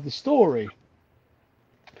part of the story.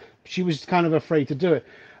 She was kind of afraid to do it.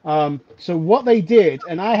 So what they did,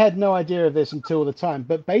 and I had no idea of this until the time,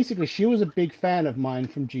 but basically she was a big fan of mine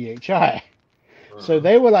from GHI. So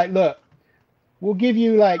they were like, look, we'll give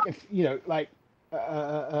you like, like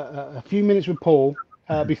a few minutes with Paul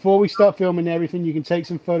before we start filming everything. You can take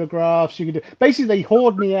some photographs. You can do. Basically, they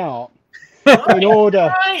hoard me out in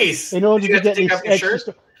order to get this extra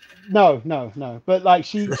stuff. No. But like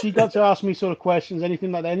she got to ask me sort of questions,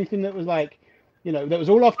 anything like that, anything that was like, that was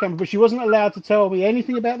all off camera. But she wasn't allowed to tell me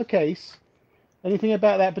anything about the case, anything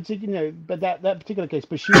about that particular, but that particular case.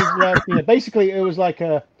 But she was allowed, basically it was like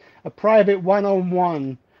a private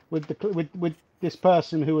one-on-one with this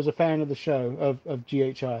person who was a fan of the show of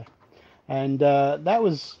GHI, and that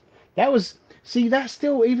was see, that's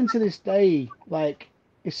still, even to this day, like,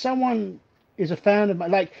 if someone is a fan of my,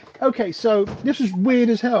 like, okay, so this is weird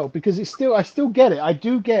as hell, because I still get it. I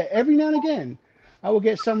do get, every now and again I will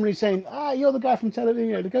get somebody saying, you're the guy from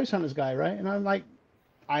television, the Ghost Hunters guy, right? And I'm like,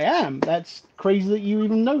 I am. That's crazy that you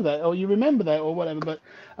even know that, or you remember that, or whatever.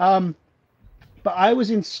 But I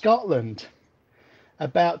was in Scotland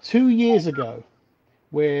about 2 years ago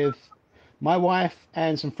with my wife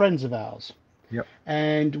and some friends of ours. Yep.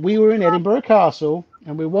 And we were in Edinburgh Castle,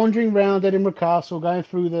 and we're wandering around Edinburgh Castle, going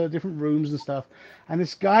through the different rooms and stuff. And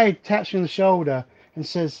this guy taps me on the shoulder and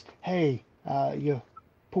says, "Hey, you're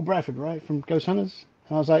Paul Bradford, right, from Ghost Hunters?"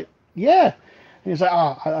 And I was like, "Yeah." And he's like,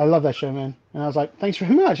 I love that show, man." And I was like, "Thanks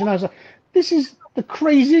very much." And I was like, "This is the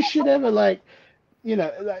craziest shit ever." Like,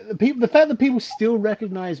 like the fact that people still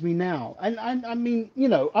recognize me now, and I mean,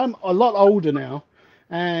 I'm a lot older now,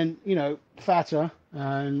 and fatter,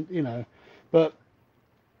 and but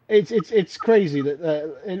it's crazy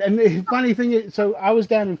that and the funny thing is, so I was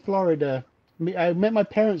down in Florida. I met my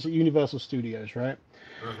parents at Universal Studios, right?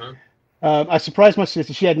 I surprised my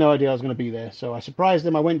sister. She had no idea I was going to be there, so I surprised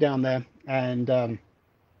them. I went down there, and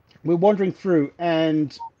we're wandering through,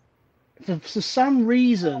 and for some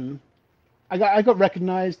reason, I got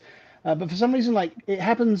recognized, but for some reason, like, it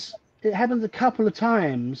happens a couple of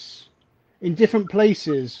times in different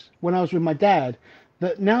places when I was with my dad,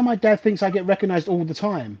 that now my dad thinks I get recognized all the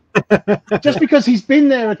time. Just because he's been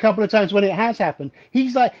there a couple of times when it has happened.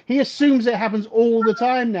 He's like, he assumes it happens all the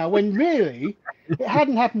time now, when really it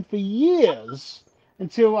hadn't happened for years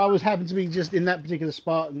until I happened to be just in that particular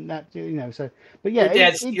spot, and that, so, but yeah.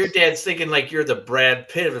 Your dad's thinking like you're the Brad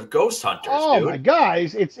Pitt of Ghost Hunters, dude. My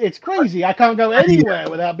guys, it's crazy. I can't go anywhere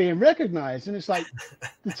without being recognized, and it's like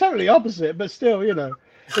the totally opposite, but still, it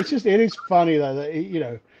is funny though that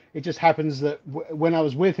it just happens that when I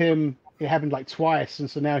was with him, it happened like twice, and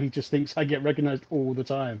so now he just thinks I get recognized all the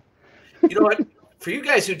time. You know what? For you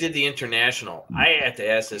guys who did the international, I have to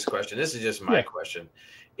ask this question. This is just my question: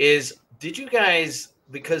 did you guys,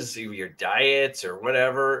 because of your diets or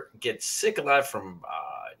whatever, get sick a lot from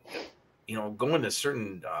going to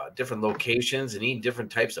certain different locations and eating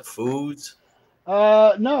different types of foods?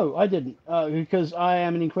 No, I didn't, because I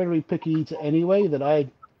am an incredibly picky eater anyway, that I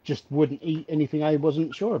just wouldn't eat anything I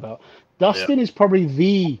wasn't sure about. Dustin is probably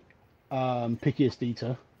the pickiest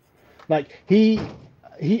eater. Like he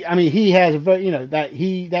has a very,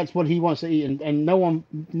 that's what he wants to eat, and no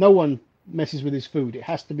one messes with his food. It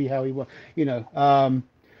has to be how he wants.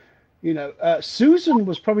 Susan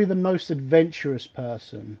was probably the most adventurous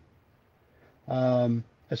person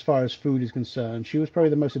as far as food is concerned. She was probably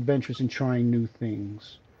the most adventurous in trying new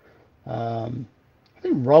things. I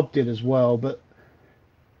think Rob did as well, but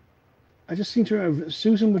I just seem to remember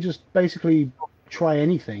Susan would just basically try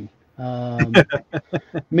anything.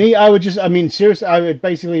 Me, seriously, I would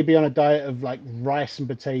basically be on a diet of like rice and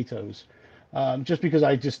potatoes, just because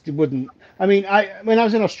I just wouldn't. When I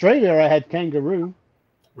was in Australia, I had kangaroo.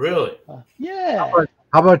 Really? Yeah.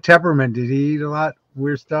 How about Temperament? Did he eat a lot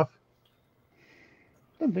weird stuff?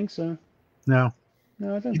 I don't think so. No.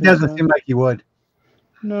 No, I don't. He doesn't seem like he would.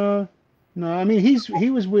 No. He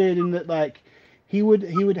was weird in that, like, he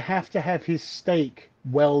would have to have his steak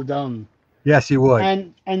well done. Yes, he would.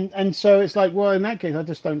 And so it's like, well, in that case, I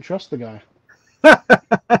just don't trust the guy.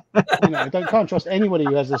 Can't trust anybody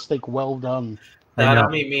who has their steak well done. I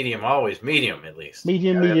don't mean medium, always medium at least.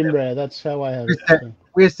 Medium rare. That's how I have it.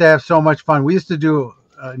 We used to have so much fun. We used to do,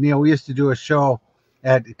 Neal, we used to do a show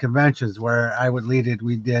at conventions where I would lead it.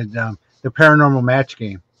 We did the Paranormal Match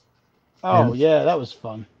Game. Oh, yeah, that was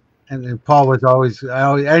fun. And Paul was always,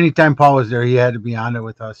 anytime Paul was there, he had to be on it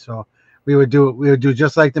with us. So we would do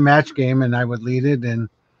just like the match game, and I would lead it, and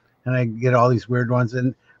I get all these weird ones.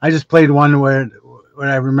 And I just played one where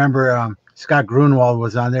I remember Scott Grunwald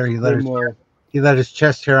was on there. He lit his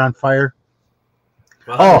chest hair on fire.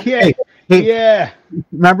 Well, hey, yeah.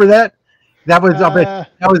 Remember that? That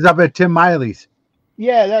was up at Tim Miley's.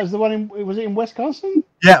 Yeah, that was the one. Was it in Wisconsin?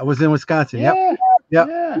 Yeah, it was in Wisconsin. Yeah. Yep.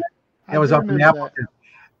 Yeah. That was up in Appleton.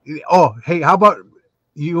 Oh, hey, how about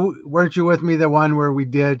you? Weren't you with me the one where we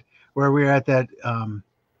were at that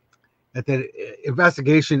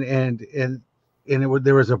investigation and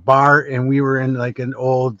there was a bar and we were in like an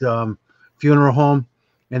old funeral home,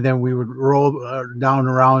 and then we would roll down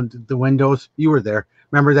around the windows. You were there.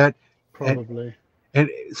 Remember that? Probably. And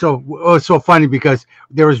so it was so funny because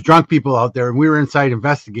there was drunk people out there and we were inside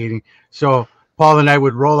investigating. So Paul and I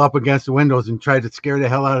would roll up against the windows and try to scare the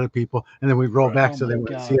hell out of the people, and then we'd roll back so they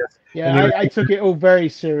wouldn't see us. Yeah, I took it all very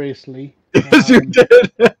seriously. Yes, you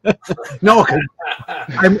did. No,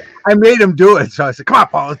 I made him do it. So I said, "Come on,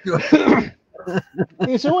 Paul, let's do it."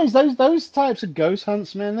 It's always those types of ghost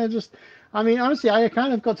hunts, man. They're just, I mean, honestly, I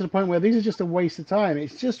kind of got to the point where these are just a waste of time.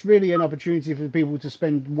 It's just really an opportunity for people to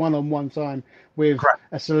spend one-on-one time with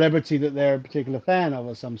a celebrity that they're a particular fan of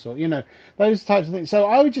or some sort, those types of things. So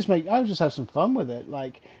I would just have some fun with it.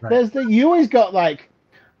 Like you always got like,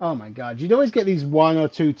 oh my God, you'd always get these one or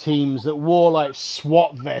two teams that wore like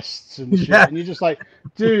SWAT vests and shit. And you're just like,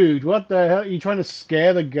 dude, what the hell? Are you trying to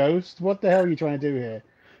scare the ghost? What the hell are you trying to do here?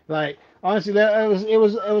 Like, honestly, it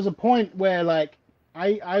was a point where like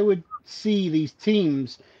I would see these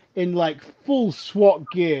teams in like full SWAT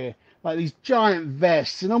gear, like these giant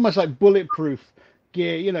vests and almost like bulletproof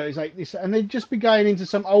gear, it's like this, and they'd just be going into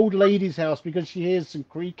some old lady's house because she hears some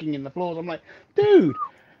creaking in the floors. I'm like, dude,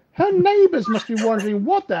 her neighbors must be wondering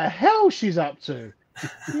what the hell she's up to.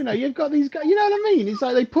 You've got these guys, you know what I mean? It's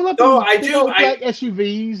like they pull up black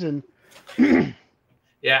SUVs and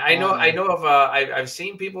yeah, I know of I've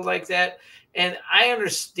seen people like that. And I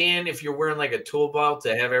understand if you're wearing like a tool belt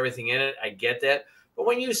to have everything in it, I get that. But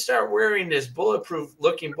when you start wearing this bulletproof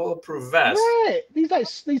vest, right?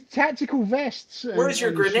 These tactical vests. Where's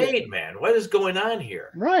your grenade, man? What is going on here?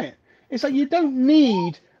 Right. It's like you don't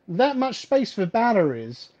need that much space for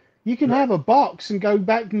batteries. You can have a box and go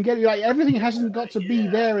back and get it. Like everything hasn't got to be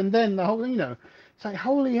there and then the whole. It's like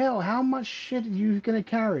holy hell, how much shit are you gonna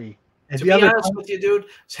carry? To be honest with you, dude,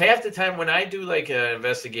 half the time when I do like an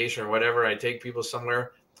investigation or whatever, I take people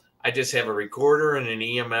somewhere, I just have a recorder and an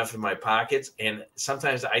EMF in my pockets, and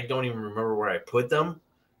sometimes I don't even remember where I put them,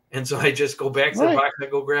 and so I just go back to the box and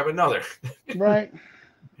I go grab another. Right.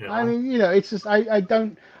 I mean, it's just I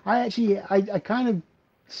kind of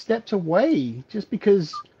stepped away just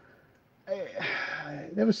because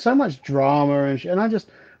there was so much drama and I just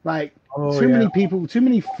like many people, too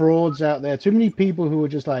many frauds out there, too many people who were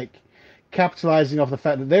just like capitalizing off the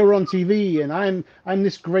fact that they were on TV and I'm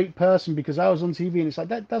this great person because I was on TV, and it's like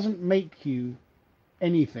that doesn't make you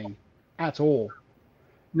anything at all.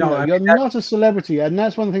 No, you're not a celebrity, and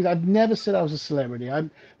that's one of the things I've never said I was a celebrity. I'm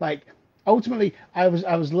like, ultimately, I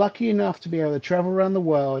was lucky enough to be able to travel around the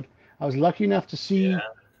world. I was lucky enough to see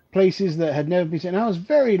places that had never been seen. And I was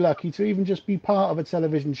very lucky to even just be part of a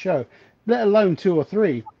television show, let alone 2 or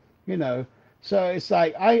 3. So it's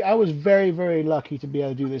like I was very, very lucky to be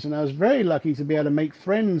able to do this, and I was very lucky to be able to make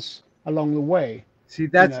friends along the way. See,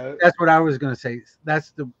 that's what I was going to say.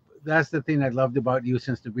 That's the thing I loved about you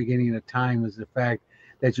since the beginning of time, is the fact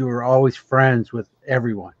that you were always friends with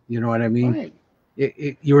everyone. You know what I mean? Right.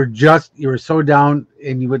 You were so down,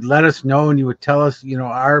 and you would let us know, and you would tell us,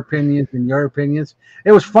 our opinions and your opinions.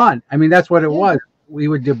 It was fun. I mean, that's what it was. We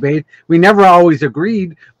would debate. We never always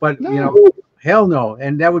agreed, but hell no,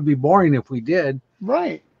 and that would be boring if we did.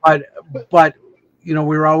 Right. But we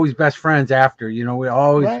were always best friends after. We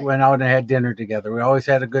always went out and had dinner together. We always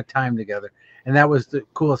had a good time together, and that was the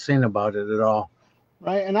coolest thing about it at all.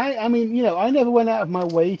 Right. And I mean, I never went out of my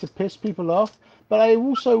way to piss people off, but I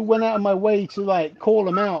also went out of my way to like call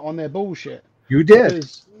them out on their bullshit. You did.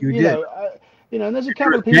 Because, you did. And there's a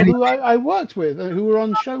couple of people who I worked with who were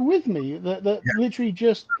on the show with me that literally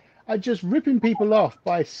just ripping people off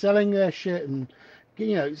by selling their shit and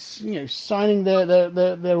signing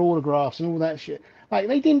their autographs and all that shit. Like,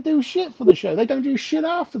 they didn't do shit for the show. They don't do shit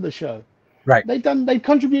after the show. Right. They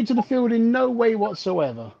contribute to the field in no way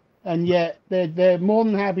whatsoever. And yet they're more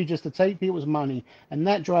than happy just to take people's money, and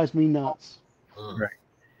that drives me nuts. Right.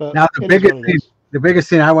 But now the biggest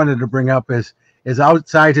thing I wanted to bring up is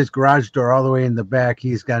outside his garage door, all the way in the back,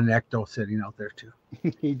 he's got an ecto sitting out there too.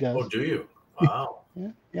 He does. Oh, do you? Wow.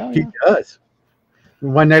 Yeah. He does.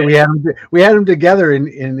 One night we had him together in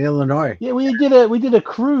Illinois. Yeah, we did a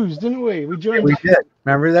cruise, didn't we? We joined. We did.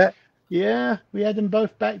 Remember that? Yeah, we had them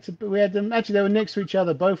both back to. We had them actually. They were next to each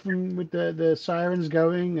other, both of them with the sirens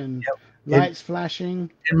going and lights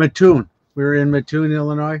flashing. In Mattoon, we were in Mattoon,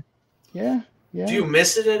 Illinois. Yeah, yeah. Do you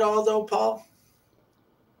miss it at all, though, Paul?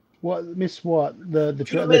 What miss what the Do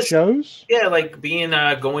you the miss- shows? Yeah, like being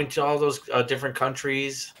going to all those different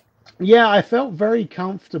countries. Yeah, I felt very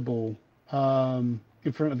comfortable in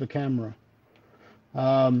front of the camera.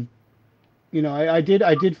 You know, I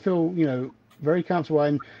did feel, you know, very comfortable.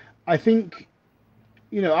 And I think,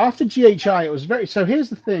 you know, after GHI, it was very, so here's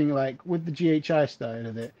the thing, like with the GHI style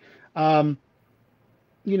of it,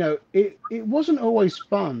 you know, it wasn't always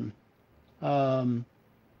fun.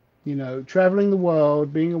 You know, traveling the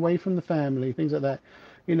world, being away from the family, things like that,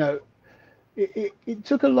 you know, it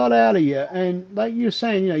took a lot out of you. And like you're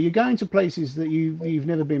saying, you know, you're going to places that you've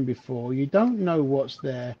never been before. You don't know what's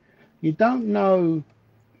there. You don't know,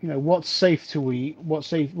 you know, what's safe to eat, what's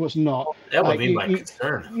safe, what's not. That would Like, be my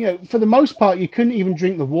concern. you know, for the most part, you couldn't even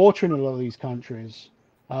drink the water in a lot of these countries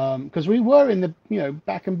because we were in the, you know,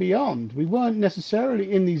 back and beyond. We weren't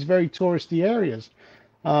necessarily in these very touristy areas.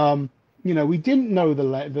 You know, we didn't know the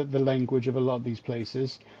language of a lot of these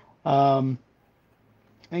places. And,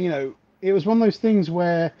 you know, it was one of those things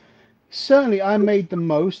where certainly I made the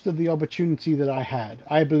most of the opportunity that I had.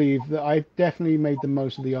 I believe that I definitely made the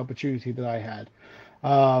most of the opportunity that I had.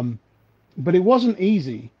 But it wasn't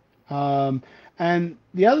easy. And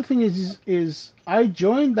the other thing is I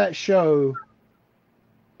joined that show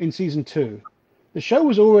in season 2. The show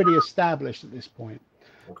was already established at this point.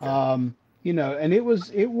 Okay. You know, and it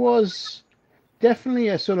was definitely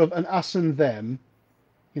a sort of an us and them.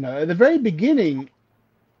 You know, at the very beginning,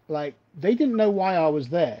 like they didn't know why I was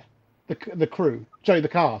there. The crew, sorry, the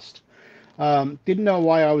cast, didn't know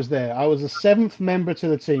why I was there. I was the 7th member to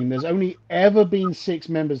the team. There's only ever been 6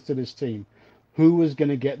 members to this team. Who was going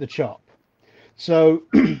to get the chop? So,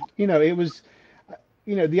 you know, it was,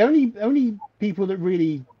 you know, the only people that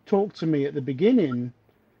really talked to me at the beginning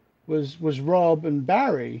was Rob and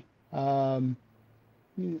Barry. You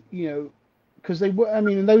know, because they were, I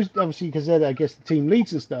mean, and those obviously because they're, I guess, the team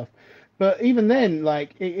leads and stuff. But even then,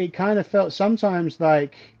 like, it kind of felt sometimes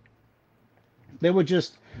like they were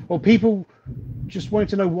just, or people just wanted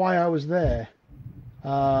to know why I was there.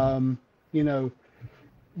 You know,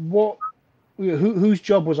 whose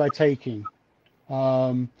job was I taking?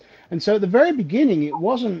 And so at the very beginning, it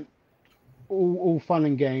wasn't all fun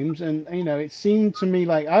and games. And, you know, it seemed to me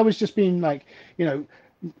like I was just being like, you know,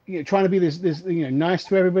 trying to be this, you know, nice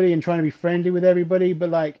to everybody and trying to be friendly with everybody.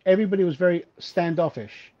 But like everybody was very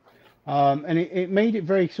standoffish. And it made it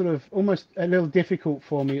very sort of almost a little difficult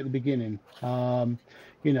for me at the beginning.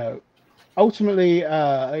 You know, ultimately,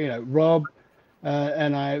 you know, Rob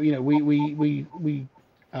and I, you know, we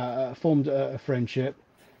formed a friendship.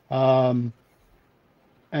 And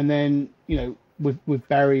then, you know, with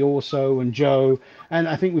Barry also and Joe, and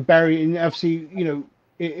I think with Barry, and obviously, you know,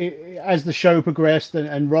 as the show progressed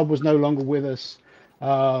and Rob was no longer with us,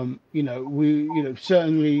 you know, you know,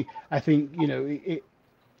 certainly, I think, you know,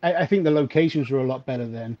 I think the locations were a lot better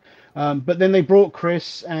then. But then they brought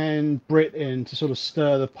Chris and Britt in to sort of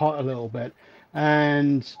stir the pot a little bit.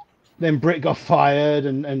 And then Britt got fired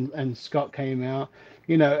and Scott came out,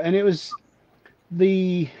 you know, and it was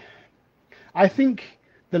I think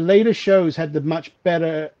the later shows had the much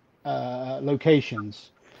better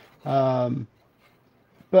locations.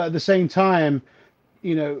 But at the same time,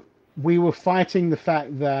 you know, we were fighting the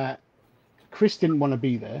fact that Chris didn't want to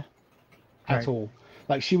be there at all.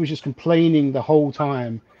 Like she was just complaining the whole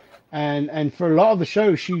time. And for a lot of the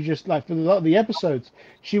show, she just like for a lot of the episodes,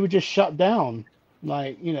 she would just shut down.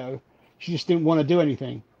 Like, you know, she just didn't want to do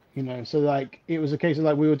anything, you know. So like it was a case of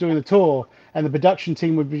like we were doing the tour and the production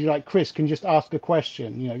team would be like, Chris, can you just ask a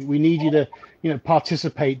question? You know, we need you to, you know,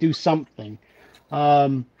 participate, do something.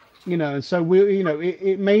 You know, and so we, you know,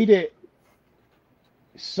 it made it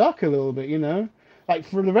suck a little bit, you know. Like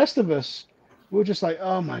for the rest of us, we're just like,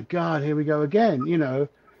 oh my God, here we go again, you know.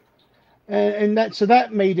 And that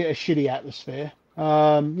made it a shitty atmosphere.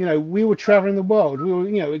 You know, we were traveling the world. We were,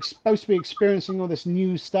 you know, supposed to be experiencing all this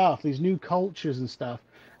new stuff, these new cultures and stuff.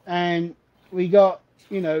 And we got,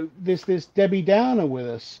 you know, this Debbie Downer with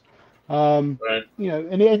us. Right. You know,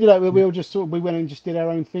 and it ended up we all just sort of, we went and just did our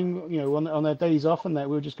own thing, you know, on our days off and that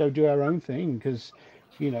we'll just go do our own thing because,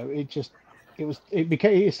 you know, it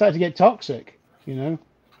started to get toxic, you know.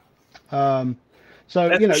 So,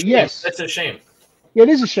 That's you know, yes. That's a shame. Yeah, it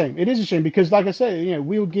is a shame. It is a shame because, like I said, you know,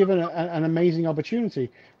 we were given an amazing opportunity,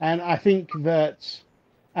 and I think that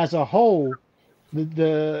as a whole,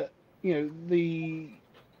 it's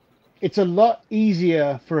a lot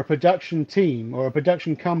easier for a production team or a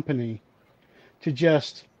production company to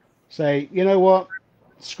just say, you know what,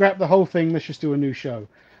 scrap the whole thing. Let's just do a new show,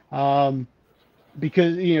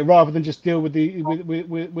 because rather than just deal with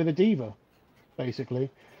with a diva, basically.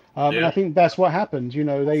 And I think that's what happened. They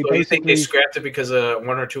So basically. You think they scrapped it because of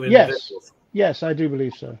one or two Yes, individuals? yes, I do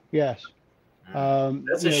believe so. Yes.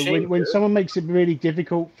 That's a shame. When someone makes it really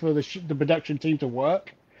difficult for the production team to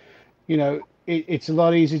work, it's a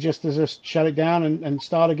lot easier just to just shut it down and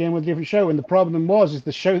start again with a different show. And the problem is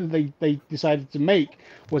the show that they decided to make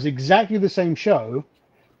was exactly the same show,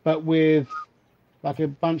 but with like a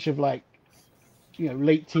bunch of like,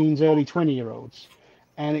 late teens, early 20-year-olds.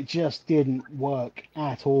 And it just didn't work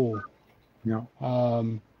at all. No.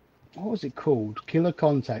 What was it called? Killer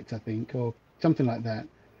Contact, I think, or something like that.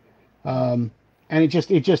 And it just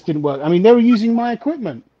didn't work. I mean, they were using my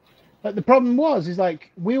equipment. But the problem is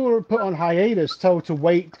like we were put on hiatus, told to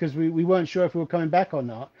wait because we weren't sure if we were coming back or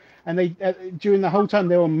not. And they during the whole time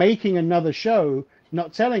they were making another show,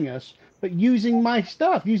 not telling us, but using my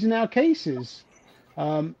stuff, using our cases.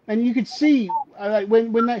 And you could see like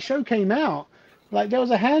when that show came out, like there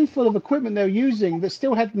was a handful of equipment they were using that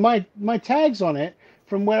still had my tags on it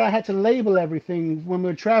from where I had to label everything when we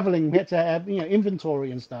were traveling. We had to have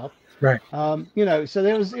inventory and stuff. Right. So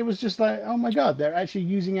it was just like, oh my God, they're actually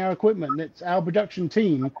using our equipment. It's our production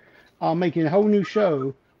team are making a whole new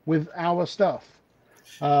show with our stuff.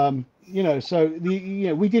 So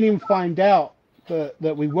we didn't even find out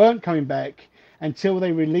that we weren't coming back until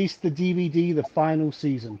they released the DVD, the final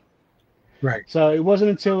season. Right. So it wasn't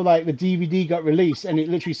until like the DVD got released and it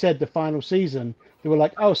literally said the final season, they were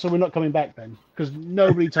like, oh, so we're not coming back then, because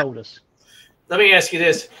nobody told us. Let me ask you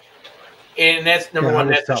this. And that's number one.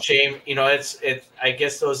 That's tough. a shame. I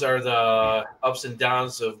guess those are the ups and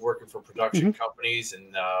downs of working for production companies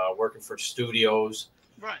and working for studios.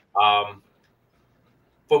 Right.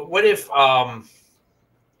 But what if one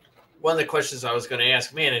of the questions I was going to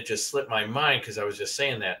ask, man, it just slipped my mind because I was just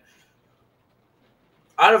saying that.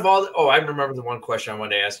 Out of all, I remember the one question I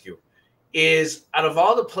wanted to ask you is, out of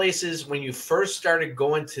all the places when you first started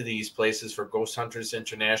going to these places for Ghost Hunters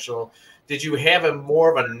International, did you have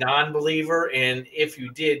more of a non-believer? And if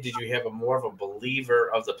you did you have more of a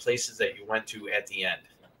believer of the places that you went to at the end?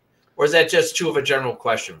 Or is that just too of a general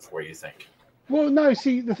question for you, think? Well, no,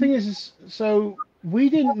 see, the thing is, so we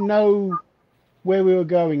didn't know where we were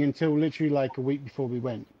going until literally like a week before we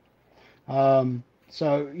went.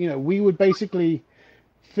 We would basically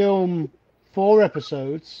film 4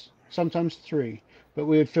 episodes, sometimes 3, but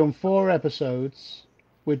we would film 4 episodes.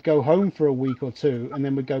 We'd go home for a week or 2, and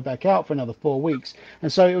then we'd go back out for another 4 weeks. And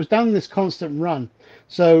so it was done this constant run.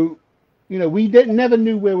 So, we never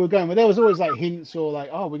knew where we were going, but there was always like hints or like,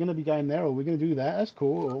 oh, we're going to be going there, or we're going to do that. That's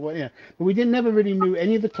cool. Or what, yeah. But we never really knew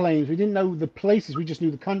any of the claims. We didn't know the places. We just knew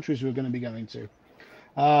the countries we were going to be going to.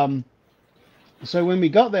 So when we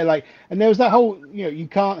got there, and there was that whole, you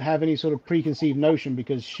can't have any sort of preconceived notion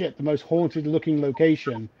because shit, the most haunted looking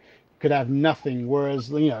location could have nothing. Whereas,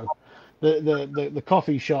 the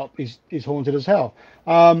coffee shop is haunted as hell.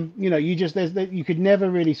 You could never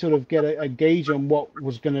really sort of get a gauge on what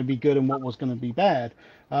was going to be good and what was going to be bad.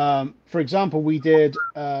 For example, we did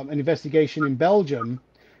an investigation in Belgium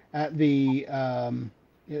at the,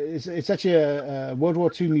 it's actually a World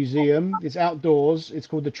War II museum. It's outdoors. It's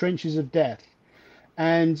called the Trenches of Death.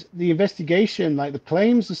 And the investigation, like the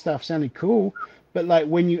claims and stuff sounded cool, but like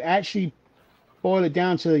when you actually boil it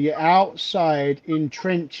down to you're outside in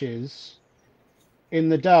trenches in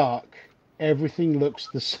the dark, everything looks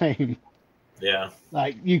the same. Yeah.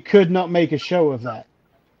 Like you could not make a show of that.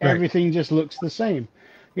 Right. Everything just looks the same,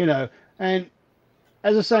 And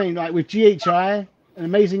as I was saying, like with GHI, an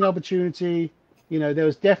amazing opportunity. There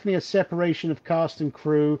was definitely a separation of cast and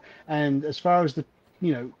crew. And as far as the,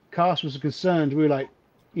 cast was concerned, we were like,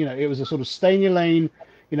 it was a sort of stay in your lane.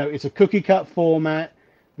 It's a cookie cut format.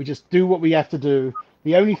 We just do what we have to do.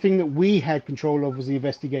 The only thing that we had control of was the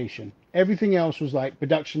investigation. Everything else was like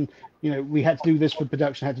production. We had to do this for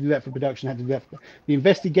production, had to do that for production, had to do that for the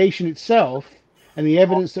investigation itself, and the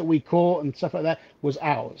evidence that we caught and stuff like that was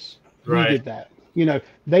ours. Right. We did that.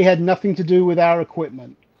 They had nothing to do with our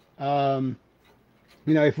equipment.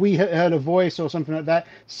 If we heard a voice or something like that,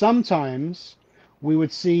 sometimes we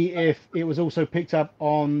would see if it was also picked up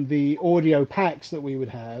on the audio packs that we would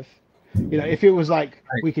have. If it was like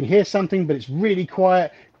we can hear something, but it's really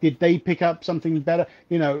quiet, did they pick up something better?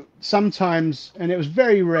 Sometimes, and it was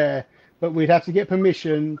very rare, but we'd have to get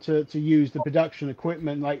permission to use the production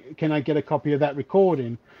equipment. Like, can I get a copy of that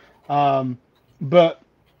recording? But,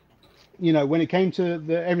 when it came to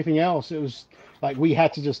everything else, it was like we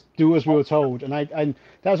had to just do as we were told. And that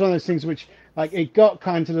was one of those things which, like, it got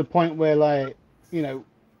kind of to the point where, like,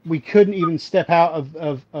 we couldn't even step out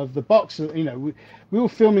of the box. You know, we were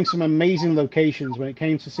filming some amazing locations when it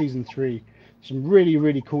came to season 3. Some really,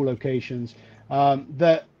 really cool locations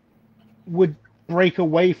that would break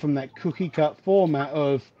away from that cookie cut format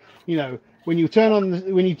of, you know, when you turn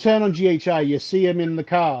on GHI, you see them in the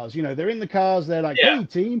cars. You know, they're in the cars. They're like, Yeah. "Hey,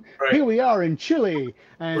 team, Right. here we are in Chile,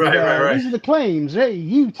 and Right. these are the claims. Hey,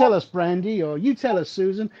 you tell us, Brandy, or you tell us,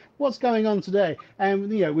 Susan, what's going on today?"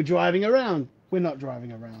 And you know, we're driving around. We're not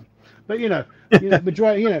driving around, but we're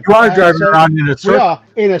driving. You know, You are driving around in a we circle. are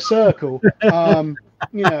in a circle.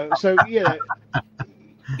 You know, so yeah.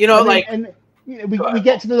 You know, You know, we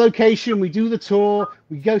get to the location, we do the tour,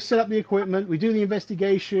 we go set up the equipment, we do the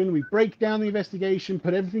investigation, we break down the investigation,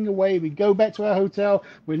 put everything away, we go back to our hotel.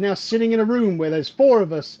 We're now sitting in a room where there's 4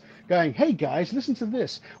 of us going, "Hey guys, listen to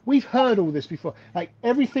this. We've heard all this before." Like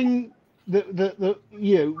everything that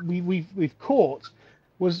you know we've caught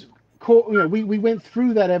was caught. You know, we went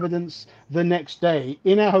through that evidence the next day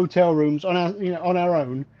in our hotel rooms on our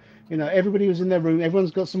own. You know, everybody was in their room.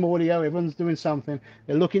 Everyone's got some audio. Everyone's doing something.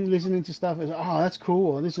 They're listening to stuff. It's like, "Oh, that's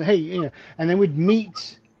cool." Or this, hey, you know. And then we'd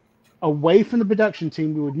meet away from the production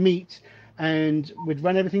team. We would meet and we'd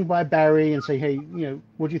run everything by Barry and say, "Hey, you know,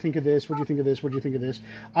 what do you think of this? What do you think of this? What do you think of this?"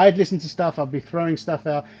 I'd listen to stuff. I'd be throwing stuff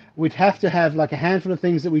out. We'd have to have like a handful of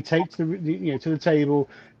things that we take to the table.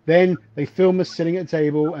 Then they film us sitting at a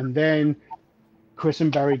table, and then Chris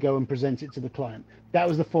and Barry go and present it to the client. That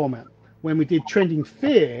was the format. When I did Trending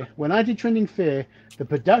Fear, the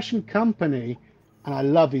production company, and I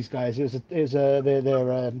love these guys.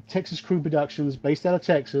 They're Texas Crew Productions, based out of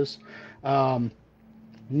Texas.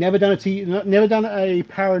 Never done a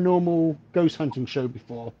paranormal ghost hunting show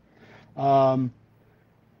before.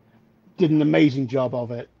 Did an amazing job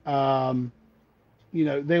of it. You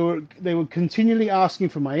know, they were continually asking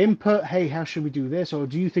for my input. "Hey, how should we do this? Or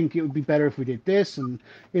do you think it would be better if we did this?" And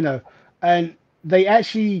you know, and they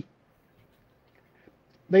actually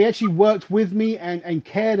worked with me and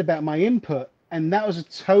cared about my input, and that was a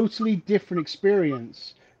totally different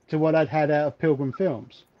experience to what I'd had out of Pilgrim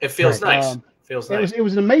Films. it feels nice. It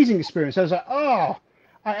was an amazing experience. I was like, "Oh,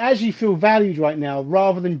 I actually feel valued right now,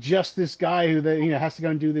 rather than just this guy who has to go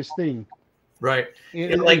and do this thing." Right.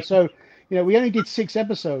 And so, you know, we only did 6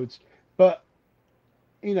 episodes, but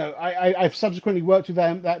you know, I've subsequently worked with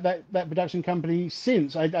that production company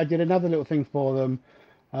since. I did another little thing for them.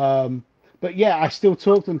 But yeah, I still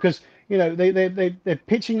talk to them because, you know, they're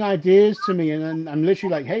pitching ideas to me, and I'm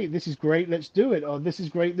literally like, "Hey, this is great, let's do it," or "This is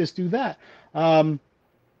great, let's do that."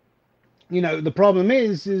 You know, the problem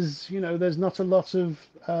is, you know, there's not a lot of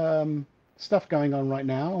stuff going on right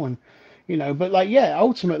now, and you know, but like, yeah,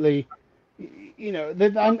 ultimately, you know,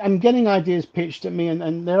 I'm getting ideas pitched at me,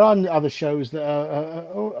 and there are other shows that are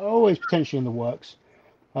always potentially in the works.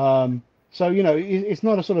 So you know, it's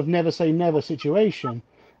not a sort of never say never situation.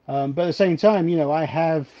 But at the same time, you know, I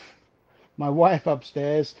have my wife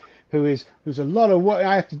upstairs who's a lot of work.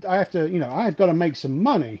 I have to, you know, I've got to make some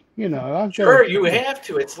money. You know, sure, you have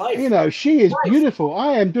to. It's life. You know, she is beautiful.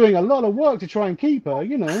 I am doing a lot of work to try and keep her.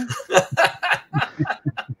 You know,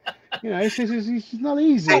 you know, it's not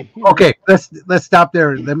easy. Okay, let's stop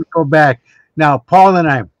there. Let me go back now. Paul and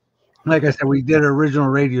I, like I said, we did an original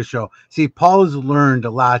radio show. See, Paul's learned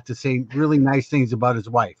a lot to say really nice things about his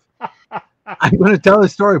wife. I'm going to tell a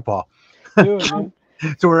story, Paul.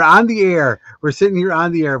 So we're on the air. We're sitting here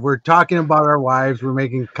on the air. We're talking about our wives. We're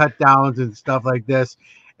making cut downs and stuff like this.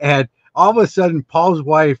 And all of a sudden, Paul's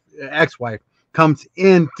wife, ex-wife, comes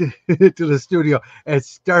into to the studio and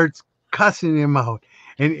starts cussing him out.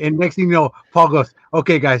 And next thing you know, Paul goes,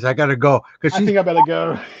 "Okay, guys, I got to go." I think I better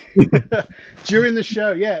go. During the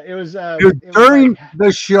show, yeah, it was during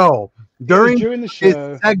the show. During the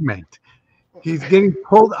show segment. He's getting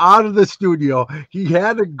pulled out of the studio. He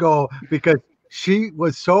had to go because she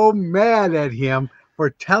was so mad at him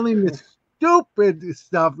for telling this stupid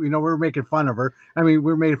stuff. You know, we're making fun of her. I mean,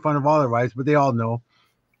 we're making fun of all their wives, but they all know.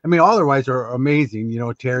 I mean, all their wives are amazing. You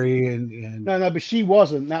know, Terry and no, but she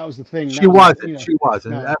wasn't. That was the thing. She wasn't. You know, she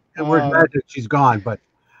wasn't. No. We're glad that she's gone, but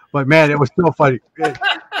man, it was so funny.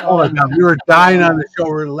 Oh my God, we were dying on the show.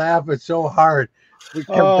 We were laughing so hard.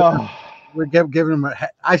 We kept giving him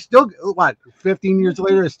I still, 15 years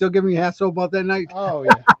later, I still giving you a hassle about that night. Oh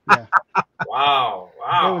yeah. Wow.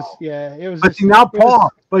 It was. But see, now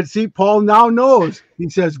Paul now knows. He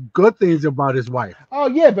says good things about his wife. Oh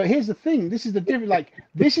yeah, but here's the thing. This is the difference. Like,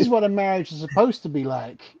 this is what a marriage is supposed to be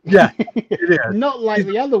like. Yeah, it is. Not like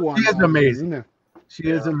the other one. She is amazing. You know? She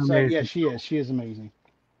is amazing. So, yeah, she is. She is amazing.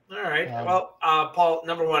 All right. Well, Paul,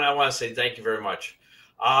 number one, I want to say thank you very much.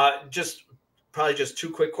 Just 2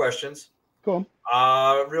 quick questions. Go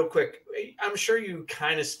on. Real quick, I'm sure you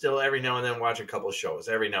kind of still every now and then watch a couple of shows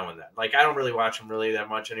every now and then. Like I don't really watch them really that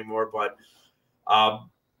much anymore, but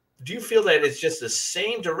do you feel that it's just the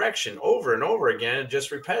same direction over and over again and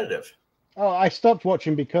just repetitive? Oh, I stopped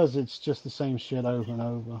watching because it's just the same shit over and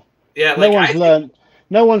over. Yeah, like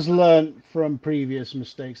no one's learned from previous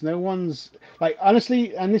mistakes. No one's like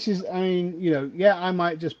honestly, and this is, I mean, you know, yeah, I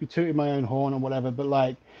might just be tooting my own horn or whatever, but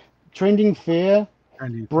like Trending Fear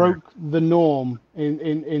broke the norm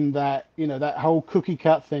in that, you know, that whole cookie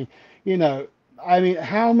cut thing. You know, I mean,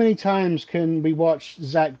 how many times can we watch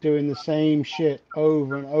Zach doing the same shit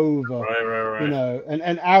over and over? Right. You know,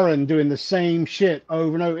 and Aaron doing the same shit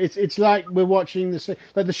over and over. It's like we're watching the same.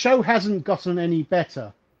 Like the show hasn't gotten any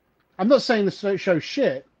better. I'm not saying the show's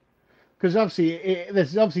shit, because obviously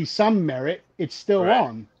there's obviously some merit. It's still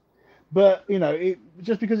on, but you know,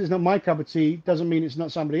 just because it's not my cup of tea doesn't mean it's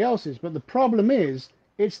not somebody else's. But the problem is,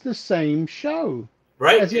 it's the same show,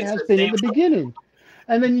 right? As it has been at the beginning.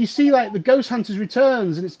 And then you see like the Ghost Hunters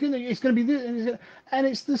Returns, and it's gonna be this, and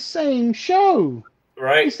it's the same show,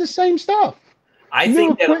 right? It's the same stuff. I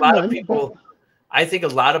think that a lot of people. I think a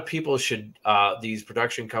lot of people should these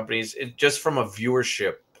production companies, just from a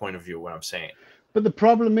viewership point of view, what I'm saying. But the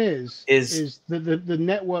problem is that the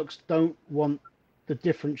networks don't want the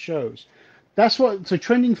different shows. That's what. So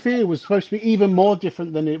Trending Fear was supposed to be even more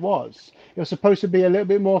different than it was. It was supposed to be a little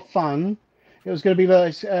bit more fun. It was going to be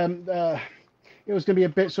like it was going to be a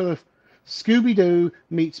bit sort of Scooby-Doo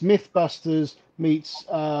meets Mythbusters meets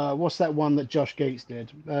what's that one that Josh Gates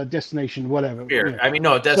did? Destination, whatever. Fear. You know. I mean,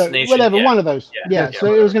 no, Destination. So, whatever, one of those. Yeah.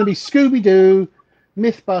 So it was going to be Scooby-Doo,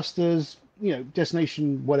 Mythbusters, you know,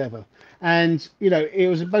 Destination, whatever. And you know, it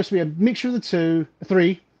was supposed to be a mixture of the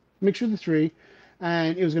three,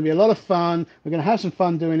 and it was going to be a lot of fun. We're going to have some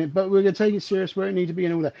fun doing it, but we're going to take it serious where it needs to be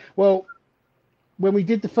and all that. Well, when we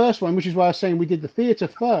did the first one, which is why I was saying we did the theatre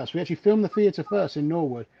first, we actually filmed the theatre first in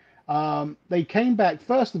Norwood. They came back,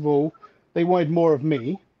 first of all, they wanted more of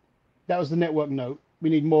me. That was the network note.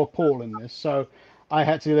 We need more Paul in this. So I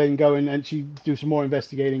had to then go in and actually do some more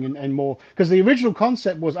investigating and more, because the original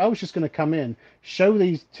concept was I was just going to come in, show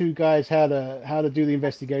these two guys how to do the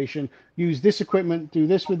investigation, use this equipment, do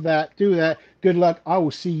this with that, do that. Good luck. I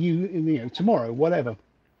will see you in, you know, tomorrow, whatever.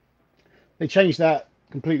 They changed that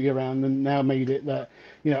completely around and now made it that,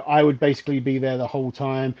 you know, I would basically be there the whole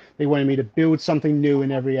time. They wanted me to build something new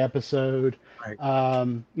in every episode. Right.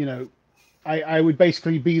 You know, I would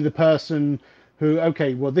basically be the person who,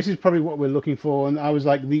 okay, well, this is probably what we're looking for, and I was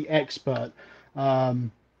like the expert.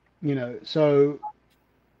 You know, so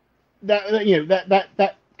that you know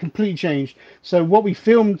that completely changed. So what we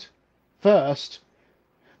filmed first,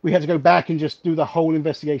 we had to go back and just do the whole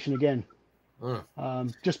investigation again,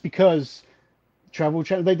 just because Travel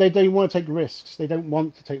Channel, they want to take risks. They don't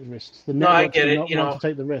want to take the risks. The networks do not want to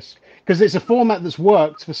take the risk because it's a format that's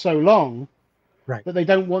worked for so long, right, that they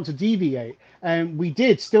don't want to deviate. And we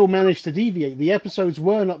did still manage to deviate. The episodes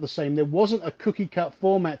were not the same. There wasn't a cookie cut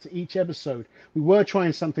format to each episode. We were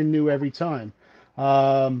trying something new every time,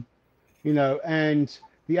 you know. And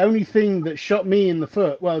the only thing that shot me in the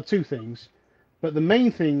foot, well, two things, but the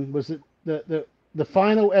main thing was that the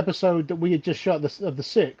final episode that we had just shot of the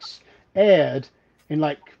 6 aired in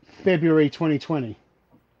like February 2020.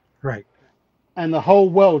 Right. And the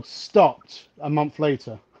whole world stopped a month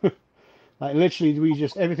later. Like literally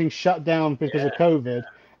everything shut down because of COVID,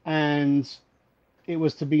 and it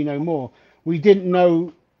was to be no more. We didn't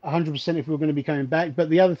know 100% if we were going to be coming back, but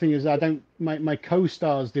the other thing is my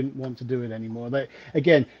co-stars didn't want to do it anymore.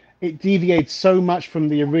 It deviated so much from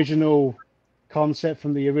the original concept,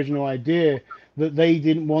 from the original idea, that they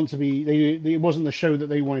didn't want to be, it wasn't the show that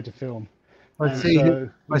they wanted to film. But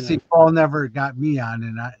see, Paul never got me on,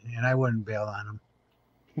 and I wouldn't bail on him.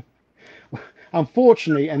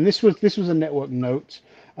 Unfortunately, and this was a network note,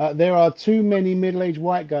 there are too many middle-aged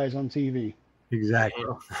white guys on TV. Exactly.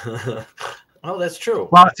 Well, that's true.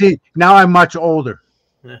 Well, see, now I'm much older.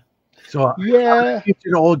 Yeah. So yeah, I'm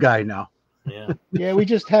an old guy now. Yeah. Yeah, we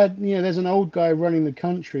just had, there's an old guy running the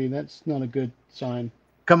country. That's not a good sign.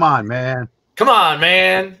 Come on, man. Come on,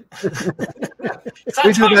 man. We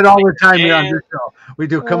do that all the time here on this show. We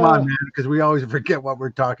do come on, man, because we always forget what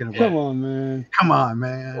we're talking about. Come on, man. Come on,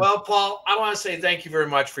 man. Well, Paul, I want to say thank you very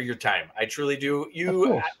much for your time. I truly do.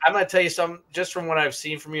 I'm going to tell you something, just from what I've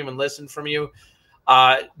seen from you and listened from you.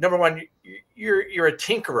 Number one, you're a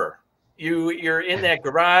tinkerer. You're in that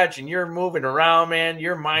garage and you're moving around, man.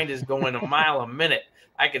 Your mind is going a mile a minute.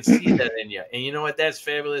 I can see that in you. And you know what? That's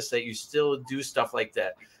fabulous that you still do stuff like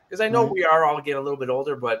that. Because I know we are all getting a little bit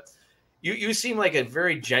older, but you seem like a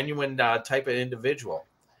very genuine type of individual.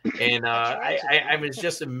 And I was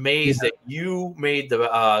just amazed that you made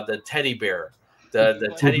the teddy bear,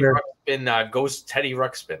 the Teddy Ruxpin ghost Teddy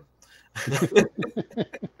Ruxpin.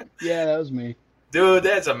 Yeah, that was me. Dude,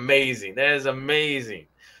 that's amazing. That is amazing.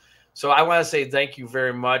 So I want to say thank you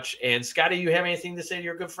very much. And Scotty, you have anything to say to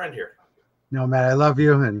your good friend here? No, Matt, I love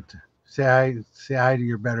you, and say hi to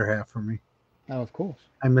your better half for me. Oh, of course.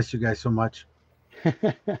 I miss you guys so much.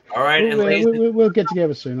 All right, we'll get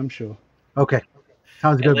together soon, I'm sure. Okay,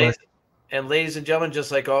 sounds good. Ladies and gentlemen,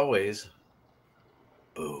 just like always,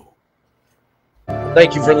 boo.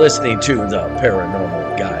 Thank you for listening to the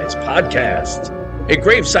Paranormal Guys podcast, a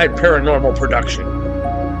Graveside Paranormal production.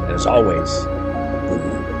 And as always,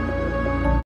 boo.